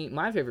me,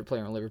 my favorite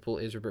player on Liverpool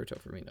is Roberto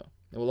Firmino.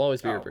 It will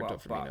always be Roberto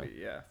Firmino. Bobby,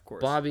 yeah, of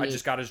course. Bobby, I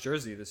just got his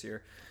jersey this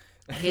year.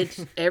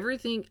 It's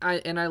everything.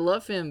 I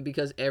love him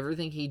because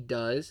everything he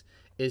does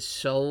is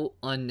so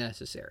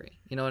unnecessary.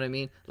 You know what I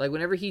mean? Like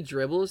whenever he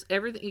dribbles,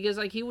 everything because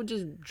like he would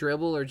just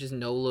dribble or just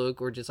no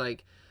look or just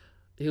like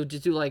he'll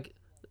just do like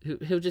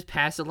he'll just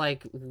pass it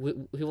like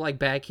he'll like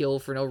back heel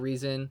for no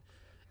reason.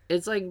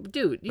 It's like,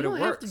 dude, you don't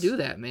have to do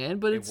that, man.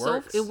 But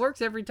it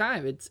works every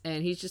time.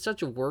 And he's just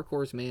such a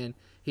workhorse, man.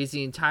 He's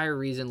the entire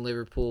reason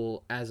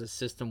Liverpool as a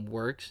system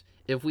works.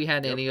 If we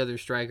had any other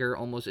striker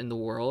almost in the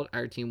world,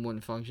 our team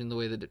wouldn't function the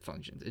way that it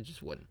functions. It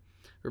just wouldn't.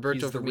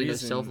 Roberto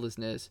Firmino's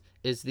selflessness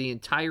is the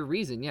entire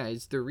reason. Yeah,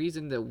 it's the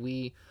reason that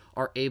we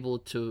are able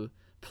to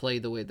play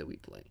the way that we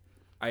play.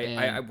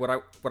 What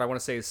I want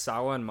to say is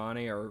Salah and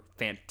Mane are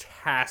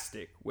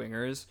fantastic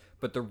wingers,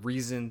 but the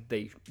reason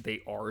they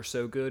are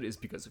so good is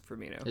because of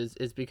Firmino.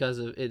 It's because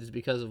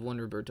of one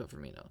Roberto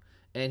Firmino,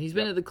 and he's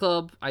been at the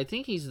club. I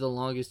think he's the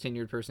longest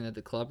tenured person at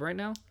the club right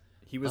now.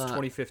 He was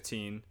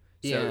 2015.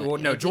 So, yeah, well,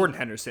 no, Jordan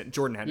Henderson.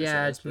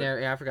 Yeah,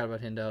 I forgot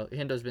about Hendo.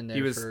 Hendo's been there.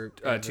 He was for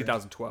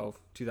 2012.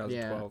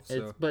 Yeah,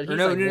 so. But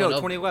no,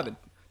 2011.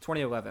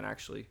 2011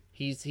 actually.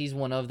 He's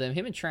one of them.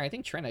 Him and Trent. I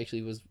think Trent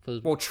actually was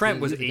well, Trent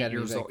was 8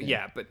 years old.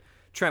 Yeah, but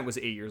Trent was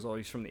 8 years old.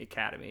 He's from the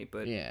academy,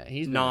 but yeah,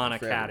 he's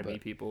non-academy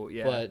people.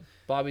 Yeah, but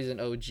Bobby's an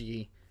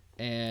OG,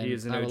 and he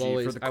is an OG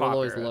for the I will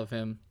always love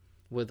him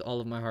with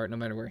all of my heart, no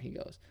matter where he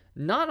goes.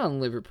 Not on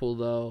Liverpool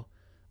though.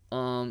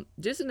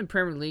 Just in the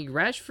Premier League,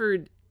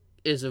 Rashford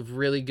is a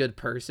really good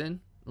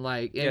person.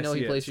 Like, I know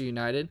he plays for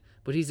United,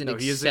 but he's an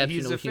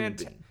exceptional human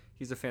being.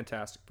 He's a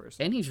fantastic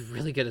person, and he's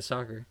really good at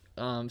soccer.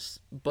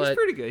 But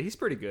He's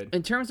pretty good.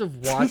 In terms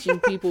of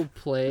watching people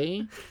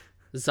play,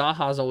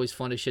 Zaha's always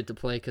fun as shit to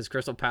play because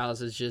Crystal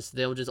Palace is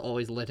they'll just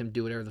always let him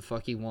do whatever the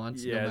fuck he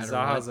wants. Yeah, no matter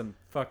Zaha's what. a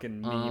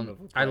fucking meme of a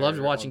player. I loved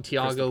watching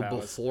Thiago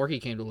before he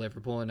came to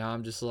Liverpool, and now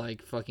I'm just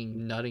like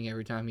fucking nutting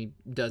every time he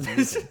does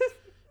anything.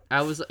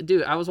 I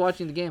was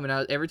watching the game,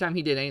 and every time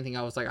he did anything,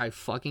 I was like, I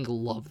fucking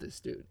love this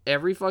dude.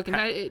 Every fucking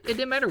night, it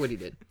didn't matter what he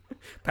did.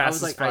 I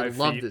was like, I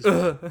love this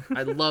man.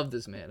 I love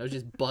this man. I was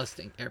just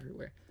busting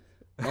everywhere.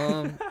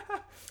 I'm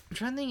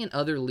trying to think in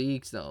other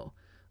leagues though.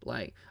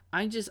 Like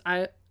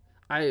I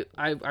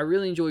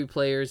really enjoy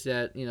players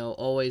that, you know,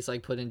 always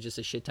like put in just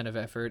a shit ton of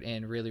effort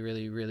and really,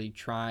 really, really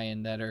try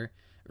and that are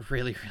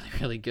really, really,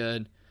 really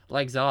good.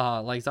 Like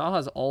Zaha. Like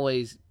Zaha's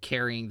always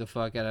carrying the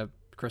fuck out of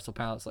Crystal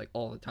Palace like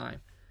all the time.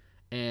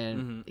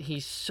 And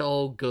he's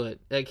so good.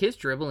 Like his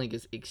dribbling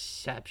is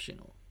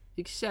exceptional.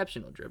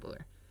 Exceptional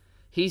dribbler.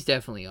 He's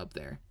definitely up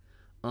there.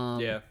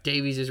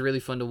 Davies is really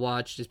fun to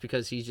watch just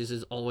because he just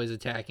is always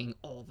attacking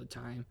all the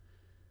time.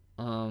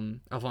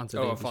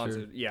 Alphonso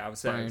Davies. Yeah, I was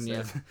saying.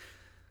 Yeah.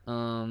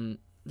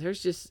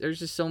 There's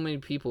just so many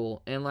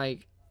people and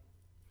like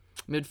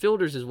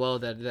midfielders as well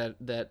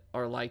that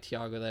are like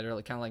Thiago, that are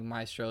like, kind of like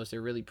maestros.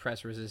 They're really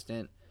press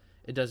resistant.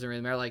 It doesn't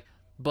really matter. Like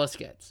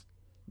Busquets,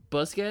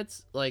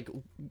 like.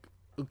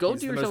 Go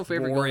do yourself a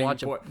favor.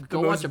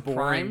 Go watch a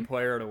prime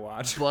player to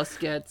watch.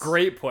 Busquets,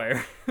 great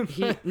player.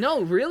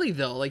 No, really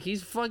though. Like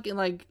he's fucking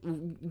like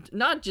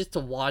not just to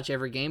watch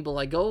every game, but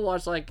like go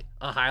watch like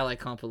a highlight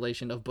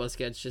compilation of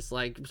Busquets, just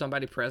like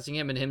somebody pressing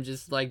him and him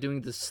just like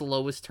doing the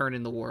slowest turn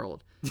in the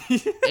world.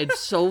 It's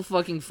so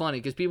fucking funny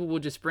because people will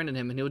just sprint at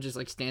him and he'll just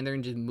like stand there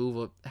and just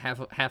move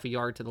half a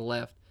yard to the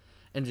left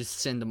and just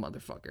send the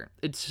motherfucker.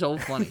 It's so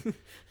funny.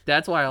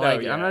 That's why I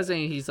like it. I'm not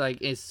saying he's like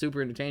it's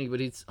super entertaining,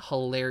 but it's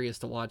hilarious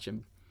to watch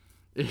him.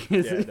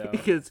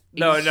 Because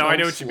I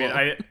know what you mean.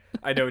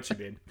 I know what you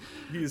mean.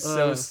 He's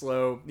so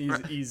slow.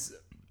 He's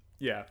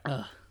yeah.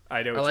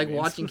 I know. What I like you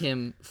mean. watching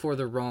him for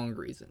the wrong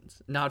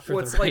reasons, not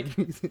for the right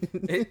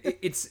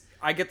reasons.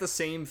 I get the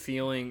same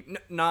feeling.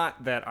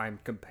 Not that I'm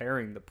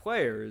comparing the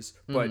players,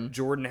 but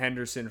Jordan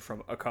Henderson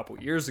from a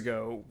couple years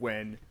ago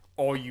when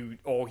all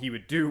he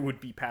would do would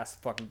be pass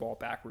the fucking ball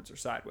backwards or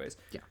sideways.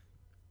 Yeah.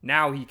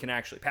 Now he can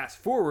actually pass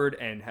forward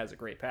and has a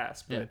great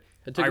pass. But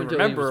it took him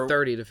until he was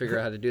 30 to figure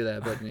out how to do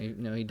that, but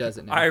he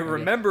doesn't now. I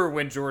remember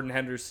when Jordan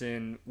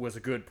Henderson was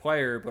a good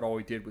player, but all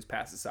he did was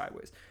pass it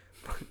sideways.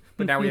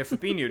 But now we have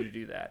Fabinho to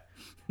do that.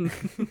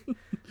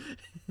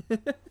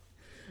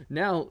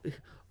 Now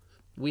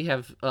we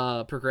have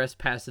progressed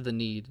past the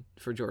need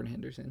for Jordan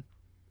Henderson.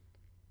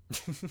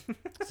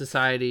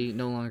 Society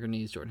no longer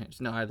needs Jordan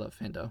Henderson. No, I love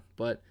Hendo,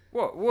 but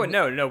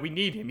no, we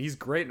need him. He's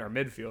great in our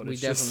midfield. We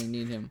definitely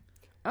need him.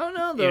 I don't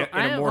know though.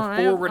 In a more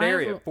forward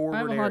area. I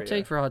have a hot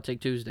take for Hot Take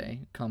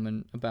Tuesday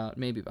coming about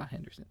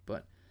Henderson,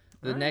 but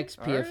the next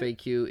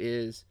PFAQ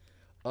is,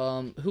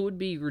 who would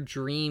be your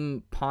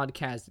dream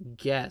podcast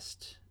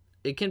guest?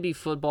 It can be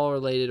football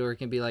related, or it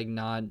can be like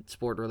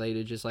non-sport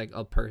related, just like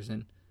a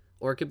person,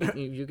 or it could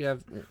be you could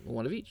have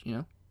one of each. You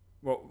know.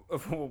 Well,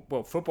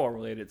 football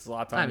related.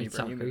 Zlatan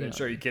Ibrahimovic.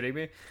 Are you kidding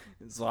me?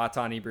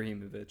 Zlatan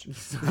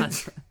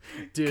Ibrahimovic.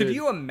 Dude, could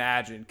you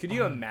imagine?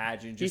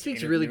 Just he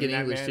speaks really good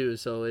English too,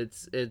 so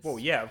it's. Well,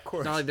 yeah, of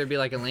course. It's not like there'd be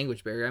like a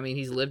language barrier. I mean,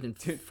 he's lived in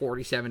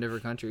 47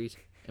 different countries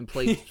and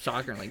played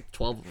soccer in like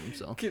 12 of them.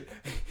 So could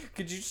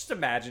you just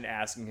imagine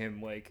asking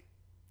him like,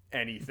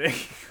 anything.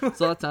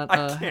 Zlatan,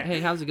 I can't. hey,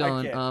 how's it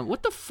going? I can't.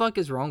 What the fuck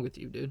is wrong with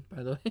you, dude?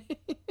 By the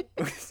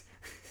way,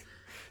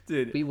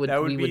 Dude, we would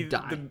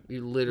die. the We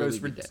literally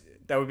most be dead.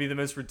 that would be the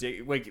most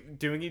ridiculous. Like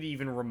doing it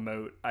even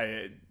remote.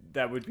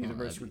 That would be the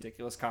most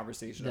ridiculous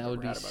conversation I've That ever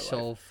would be had in my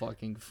so life.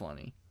 fucking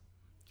funny.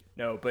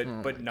 No,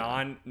 but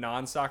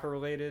non soccer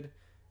related,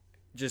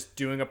 just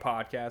doing a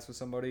podcast with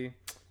somebody.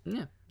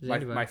 Yeah,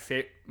 My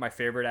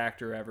favorite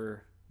actor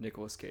ever,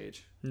 Nicolas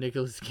Cage.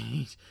 Nicolas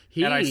Cage.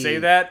 And I say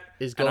that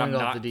is going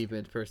off the deep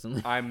end.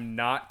 Personally, I'm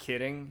not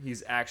kidding.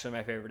 He's actually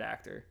my favorite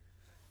actor.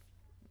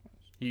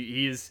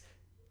 He's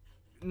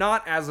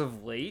not as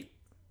of late.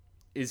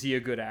 Is he a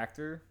good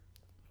actor?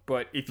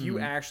 But if you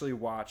actually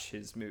watch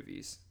his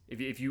movies,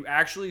 if you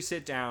actually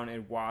sit down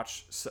and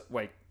watch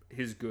like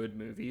his good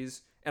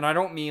movies, and I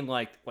don't mean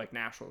like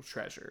National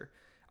Treasure,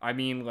 I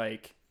mean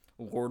like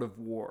Lord of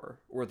War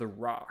or The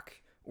Rock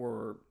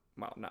or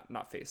well,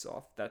 not Face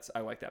Off. I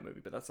like that movie,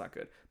 but that's not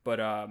good. But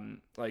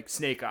like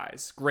Snake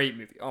Eyes, great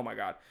movie. Oh my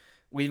god,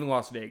 Leaving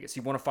Las Vegas.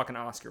 He won a fucking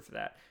Oscar for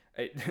that.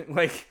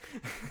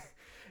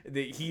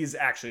 He's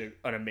actually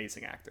an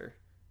amazing actor.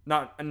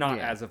 Not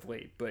as of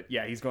late, but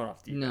yeah, he's going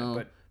off the deep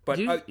end.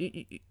 But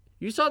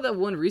you saw that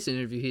one recent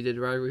interview he did,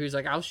 right? Where he was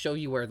like, "I'll show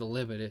you where the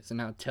limit is,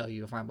 and I'll tell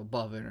you if I'm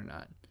above it or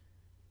not."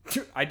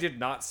 I did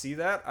not see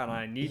that, and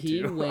I need to.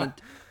 He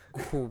went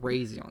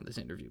crazy on this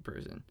interview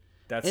person.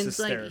 That's and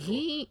hysterical.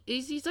 Like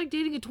he's like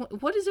dating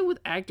what is it with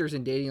actors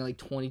and dating like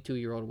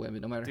 22-year-old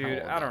women, no matter how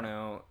old I don't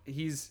know.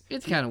 It's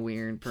kind of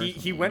weird.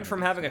 He went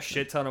from having a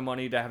shit ton of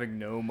money to having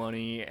no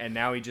money, and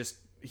now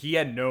he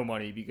had no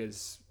money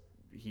because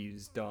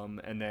he's dumb,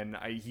 and then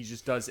he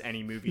just does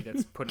any movie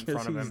that's put in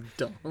front of him.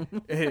 Dumb.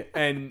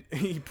 And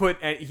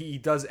he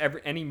does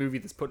any movie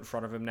that's put in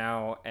front of him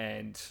now,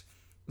 and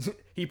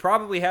he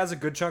probably has a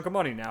good chunk of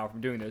money now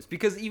from doing this,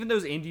 because even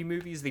those indie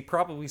movies, they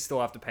probably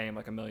still have to pay him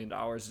like $1 million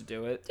to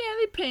do it.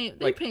 Yeah,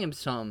 they pay him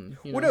some.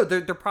 Well, no,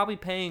 they're probably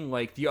paying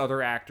like the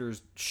other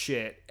actors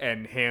shit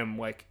and him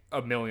like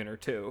 $1 million or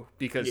 $2 million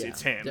because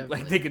it's him. Definitely.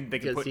 Like they can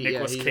put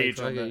Nicolas Cage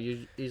like, on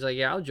the. He's like,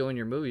 yeah, I'll join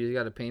your movie. You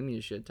got to pay me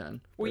a shit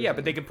ton. Well, yeah,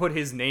 but they can put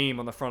his name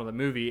on the front of the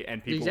movie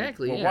and people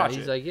will watch it.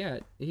 He's like, yeah,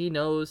 he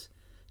knows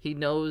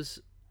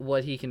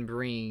what he can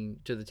bring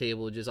to the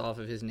table just off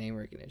of his name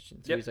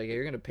recognition. So he's like, yeah,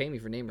 you're gonna pay me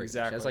for name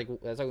recognition. Exactly.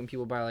 That's like when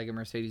people buy like a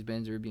Mercedes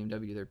Benz or a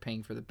BMW, they're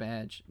paying for the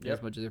badge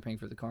as much as they're paying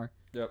for the car.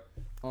 Yep.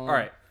 All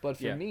right. But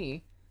for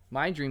me,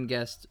 my dream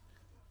guest,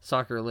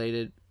 soccer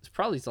related, is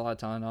probably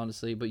Zlatan,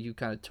 honestly. But you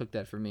kind of took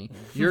that from me.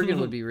 Jurgen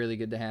would be really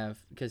good to have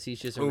because he's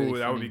just a really funny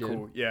that would be dude.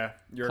 cool. Yeah,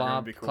 Jurgen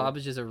would be cool. Klopp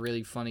is just a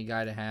really funny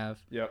guy to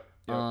have. Yep.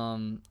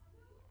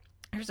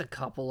 There's a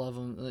couple of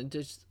them,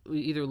 just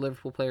either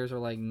Liverpool players or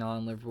like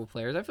non-Liverpool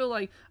players. I feel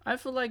like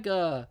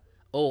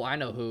I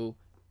know who,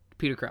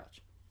 Peter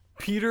Crouch.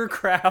 Peter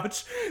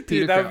Crouch,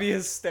 dude, that would be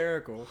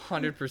hysterical.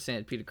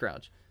 100% Peter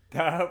Crouch.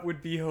 That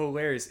would be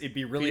hilarious. It'd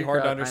be really Peter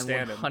hard Crouch, to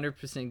understand I'm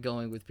 100%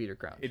 going with Peter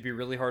Crouch. It'd be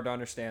really hard to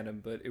understand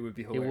him, but it would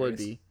be hilarious. It would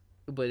be,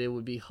 but it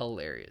would be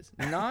hilarious.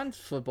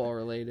 Non-football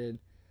related,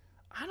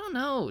 I don't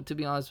know, to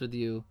be honest with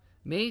you.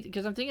 Maybe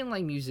because I'm thinking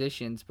like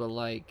musicians, but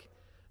like.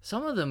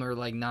 Some of them are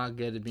like not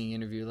good at being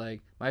interviewed.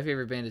 Like my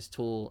favorite band is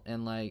Tool,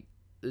 and like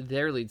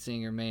their lead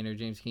singer Maynard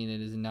James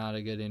Keenan is not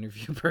a good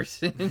interview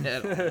person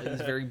at all.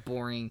 He's very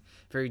boring,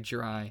 very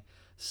dry.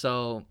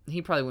 So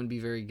he probably wouldn't be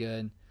very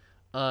good.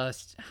 I'm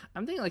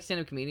thinking like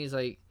stand-up comedians,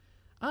 like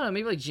I don't know,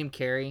 maybe like Jim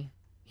Carrey.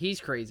 He's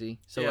crazy,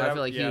 so I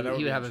feel like he would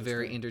have a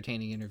very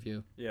entertaining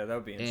interview. Yeah, that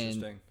would be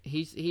interesting. And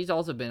he's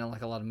also been in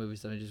like a lot of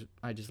movies that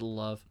I just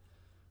love.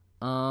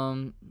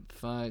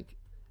 Fuck.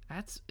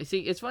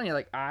 It's funny,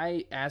 like,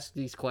 I asked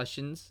these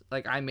questions,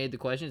 like, I made the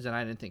questions, and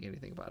I didn't think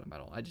anything about them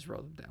at all. I just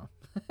wrote them down.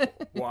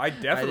 Well, I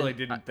definitely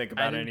didn't think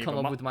about any of them. I didn't come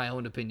up with my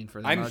own opinion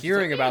for them. I'm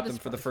hearing about them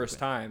for the first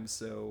time,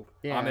 so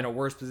yeah. I'm in a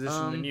worse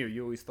position than you.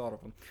 You always thought of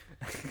them.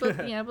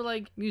 but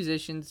like,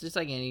 musicians, just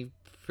like any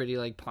pretty,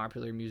 like,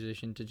 popular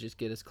musician to just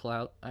get us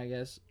clout, I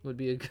guess, would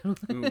be a good one.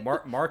 Ooh,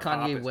 Mark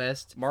Kanye Hoppus.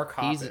 West. Mark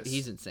Hoppus.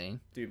 He's insane.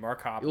 Dude,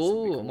 Mark Hoppus.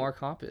 Ooh, cool. Mark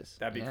Hoppus.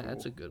 That'd be cool.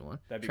 That's a good one.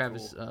 That'd be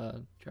Travis,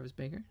 cool. Travis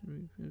Baker?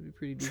 Would be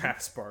pretty decent.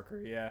 Travis Barker,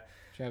 yeah.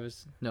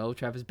 Travis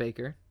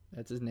Baker.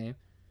 That's his name.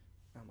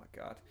 Oh my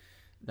god.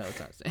 No, it's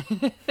not his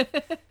name.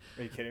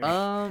 Are you kidding me?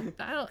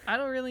 I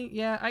don't really.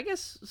 Yeah, I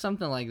guess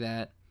something like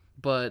that,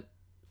 but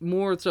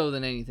more so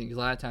than anything,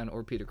 Zlatan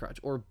or Peter Crouch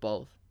or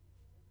both.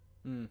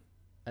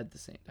 At the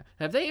same time,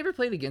 have they ever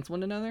played against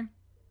one another?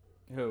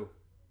 Who?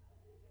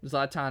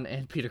 Zlatan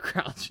and Peter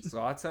Crouch.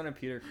 Zlatan and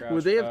Peter Crouch.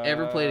 Would they have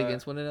ever played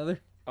against one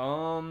another?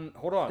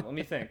 Hold on. Let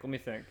me think.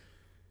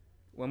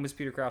 When was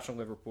Peter Crouch in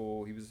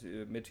Liverpool? He was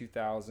mid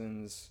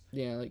 2000s.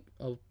 Yeah, like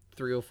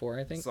 03, 04,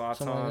 I think. Zlatan.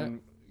 Something like that.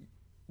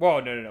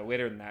 Well, no.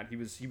 Later than that, he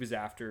was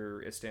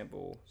after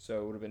Istanbul,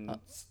 so it would have been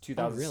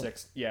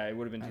 2006. Really? Yeah, it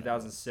would have been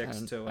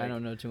 2006 to like. I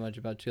don't know too much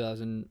about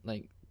 2000,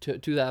 like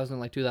 2000,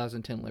 like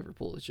 2010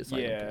 Liverpool. It's just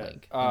like a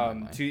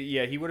blank.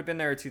 He would have been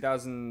there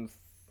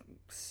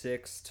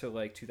 2006 to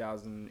like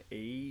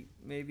 2008,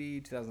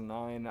 maybe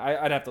 2009.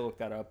 I'd have to look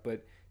that up,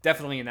 but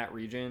definitely in that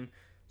region.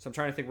 So I'm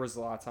trying to think where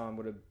Zlatan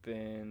would have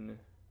been.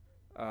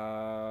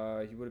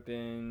 He would have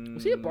been.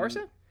 Was he at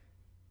Barca?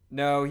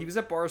 No, he was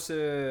at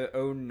Barca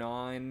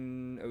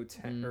 09,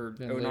 010 or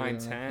 09,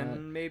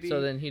 10 maybe.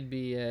 So then he'd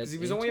be at. He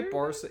was only at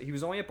Barca. He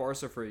was only at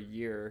Barca for a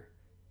year,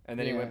 and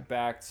then he went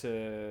back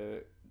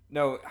to.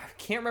 No, I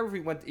can't remember if he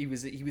went. He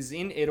was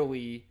in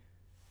Italy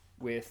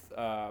with.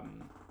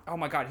 Oh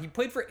my God, he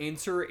played for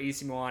Inter,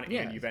 AC Milan,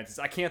 and Juventus.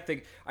 I can't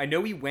think. I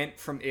know he went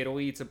from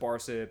Italy to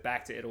Barca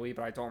back to Italy,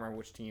 but I don't remember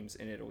which teams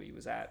in Italy he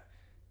was at.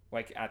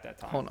 Like at that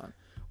time. Hold on,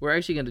 we're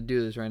actually going to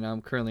do this right now.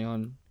 I'm currently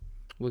on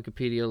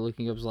Wikipedia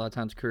looking up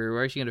Zlatan's career.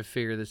 We're actually going to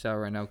figure this out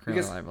right now.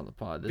 Currently live on the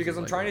pod. Because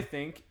I'm trying to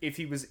think if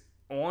he was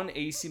on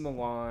AC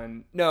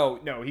Milan. No,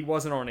 he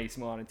wasn't on AC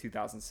Milan in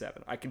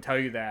 2007. I can tell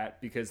you that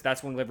because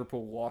that's when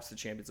Liverpool lost the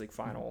Champions League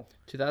final.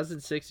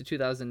 2006 to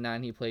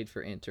 2009, he played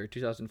for Inter.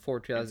 2004,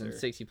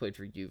 2006, he played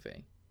for Juve.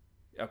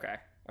 Okay.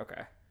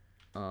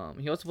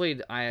 He also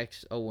played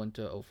Ajax 01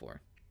 to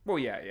 04. Well,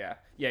 yeah.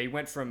 He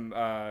went from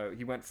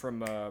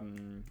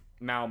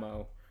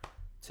Malmo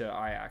to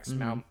Ajax,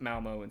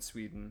 Malmo in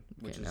Sweden.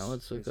 Which is now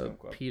let's look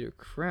up Peter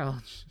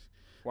Crouch.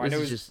 Well,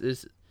 This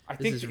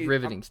is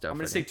riveting stuff. I'm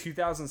going to say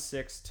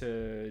 2006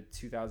 to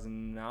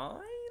 2009,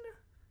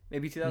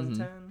 maybe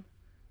 2010.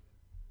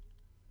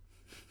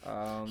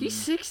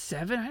 He's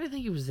 6'7". I didn't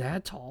think he was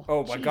that tall.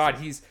 Oh my God,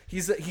 he's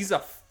a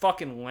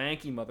fucking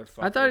lanky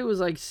motherfucker. I thought he was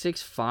like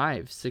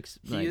 6'5", 6.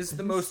 He is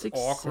the most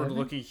awkward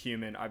looking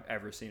human I've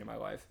ever seen in my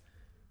life.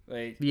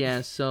 Like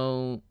yeah,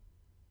 so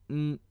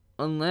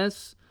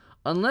unless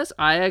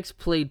Ajax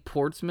played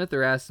Portsmouth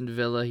or Aston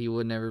Villa, he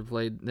would never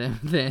played them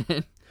then.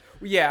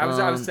 Yeah,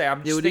 I was saying.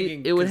 I'm just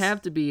thinking it would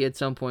have to be at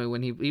some point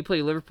when he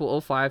played Liverpool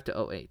 05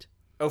 to 08.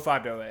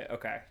 05 to 08.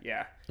 Okay,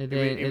 yeah. And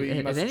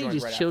then he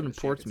just chilled in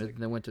Portsmouth and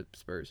then went to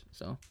Spurs.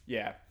 So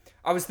yeah,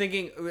 I was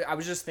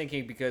just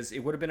thinking because it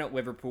would have been at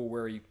Liverpool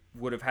where he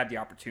would have had the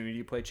opportunity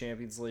to play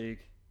Champions League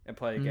and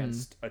play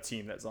against a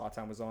team that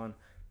Zlatan was on.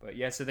 But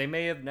yeah, so they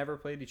may have never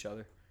played each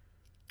other.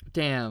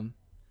 Damn.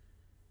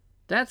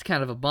 That's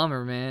kind of a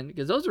bummer, man,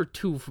 because those are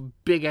two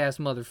big-ass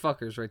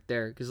motherfuckers right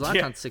there. Because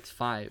Zlatan's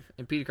 6'5",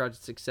 and Peter Crouch is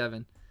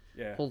 6'7".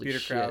 Yeah, holy Peter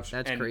shit, Crouch.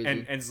 that's and, crazy.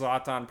 And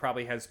Zlatan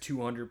probably has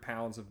 200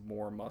 pounds of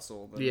more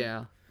muscle.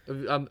 Yeah.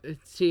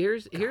 See,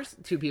 here's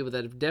two people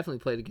that have definitely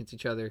played against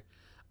each other.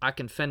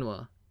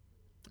 Akinfenwa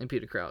and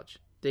Peter Crouch.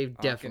 They've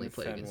definitely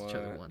played against each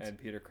other once. And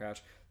Peter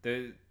Crouch.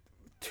 The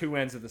two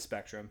ends of the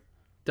spectrum.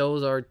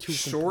 Those are two.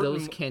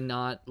 Those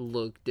cannot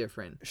look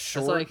different.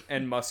 Short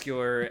and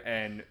muscular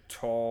and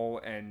tall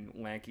and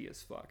lanky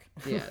as fuck.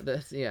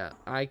 Yeah,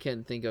 I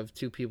can't think of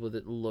two people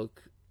that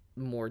look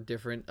more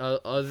different,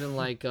 other than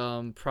like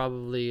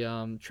probably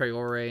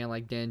Traore and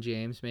like Dan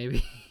James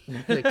maybe.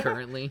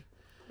 Currently,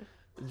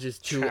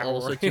 just two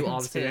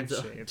opposite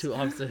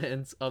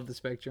ends of the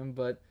spectrum.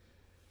 But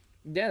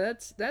yeah,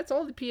 that's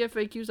all the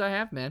PFAQs I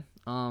have, man.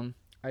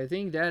 I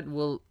think that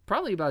will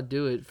probably about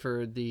do it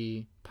for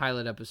the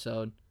pilot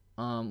episode.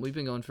 We've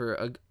been going for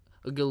a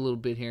good little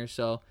bit here,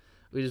 so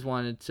we just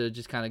wanted to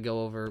just kind of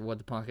go over what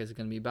the podcast is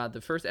going to be about.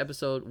 The first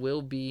episode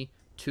will be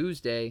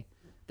Tuesday.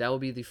 That will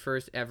be the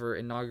first ever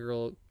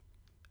inaugural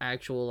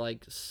actual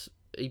like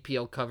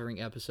EPL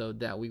covering episode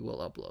that we will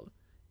upload.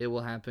 It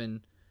will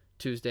happen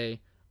Tuesday,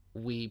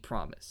 we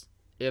promise.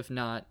 If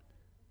not,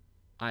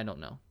 I don't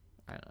know.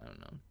 I don't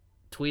know.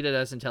 Tweet at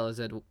us and tell us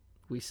that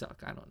we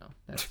suck. I don't know.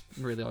 That's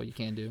really all you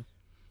can do.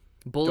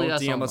 Bully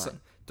us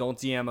online. Don't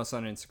DM us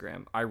on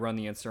Instagram. I run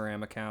the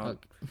Instagram account.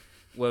 Okay.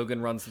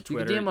 Logan runs the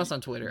Twitter. You can DM us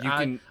on Twitter.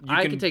 I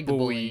can take the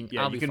bullying.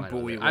 Yeah, I'll be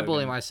fine with it. I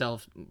bully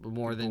myself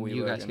more than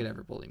you guys could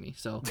ever bully me,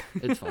 so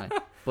it's fine.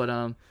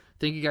 But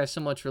thank you guys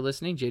so much for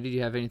listening. Jay, did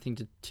you have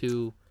anything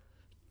to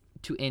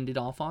end it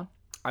off on?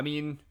 I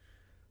mean,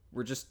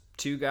 we're just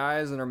two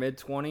guys in our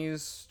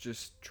mid-20s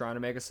just trying to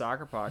make a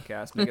soccer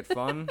podcast, make it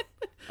fun.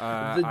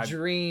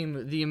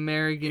 Dream, the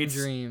American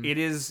dream. It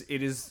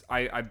is.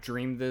 I've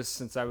dreamed this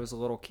since I was a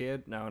little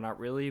kid. No, not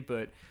really,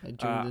 but I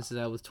dreamed this since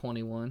I was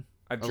 21.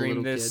 I've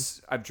dreamed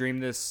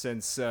this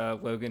since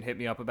Logan hit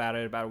me up about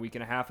it about a week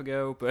and a half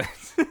ago. But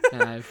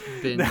and I've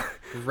been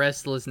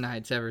restless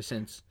nights ever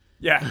since.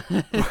 Yeah,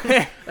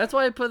 that's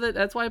why I put it.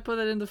 That's why I put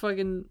it in the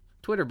fucking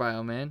Twitter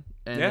bio, man,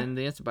 and in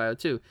the Insta bio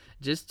too.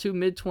 Just two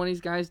mid-20s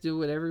guys do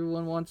what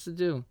everyone wants to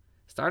do.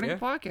 Starting a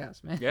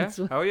podcast, man. Yeah,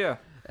 hell yeah.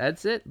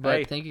 That's it.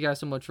 But thank you guys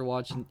so much for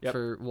watching.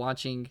 Your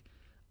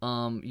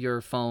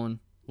phone.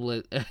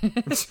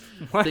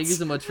 Thank you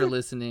so much for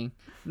listening.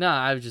 No,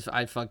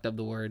 I fucked up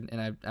the word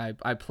and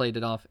I played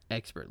it off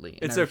expertly.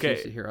 It's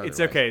okay. It's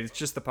okay. It's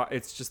just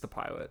the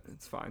pilot.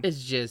 It's fine.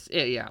 It's just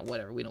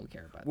whatever. We don't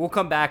care about it. We'll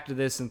come back to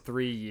this in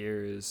 3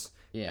 years.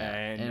 Yeah,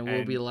 and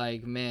we'll be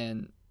like,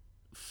 man,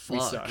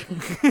 fuck.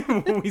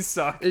 We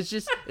suck. It's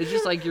just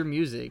like your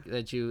music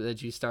that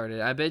you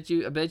started. I bet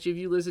you if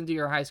you listen to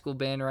your high school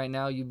band right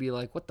now, you'd be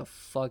like, what the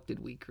fuck did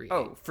we create?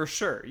 Oh, for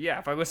sure. Yeah,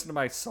 if I listen to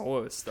my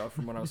solo stuff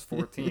from when I was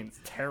 14, it's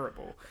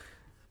terrible.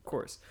 Of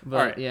course. But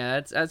all right.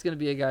 Yeah, that's gonna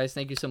be it, guys.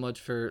 Thank you so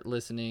much for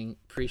listening.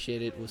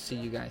 Appreciate it. We'll see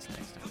you guys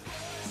next time.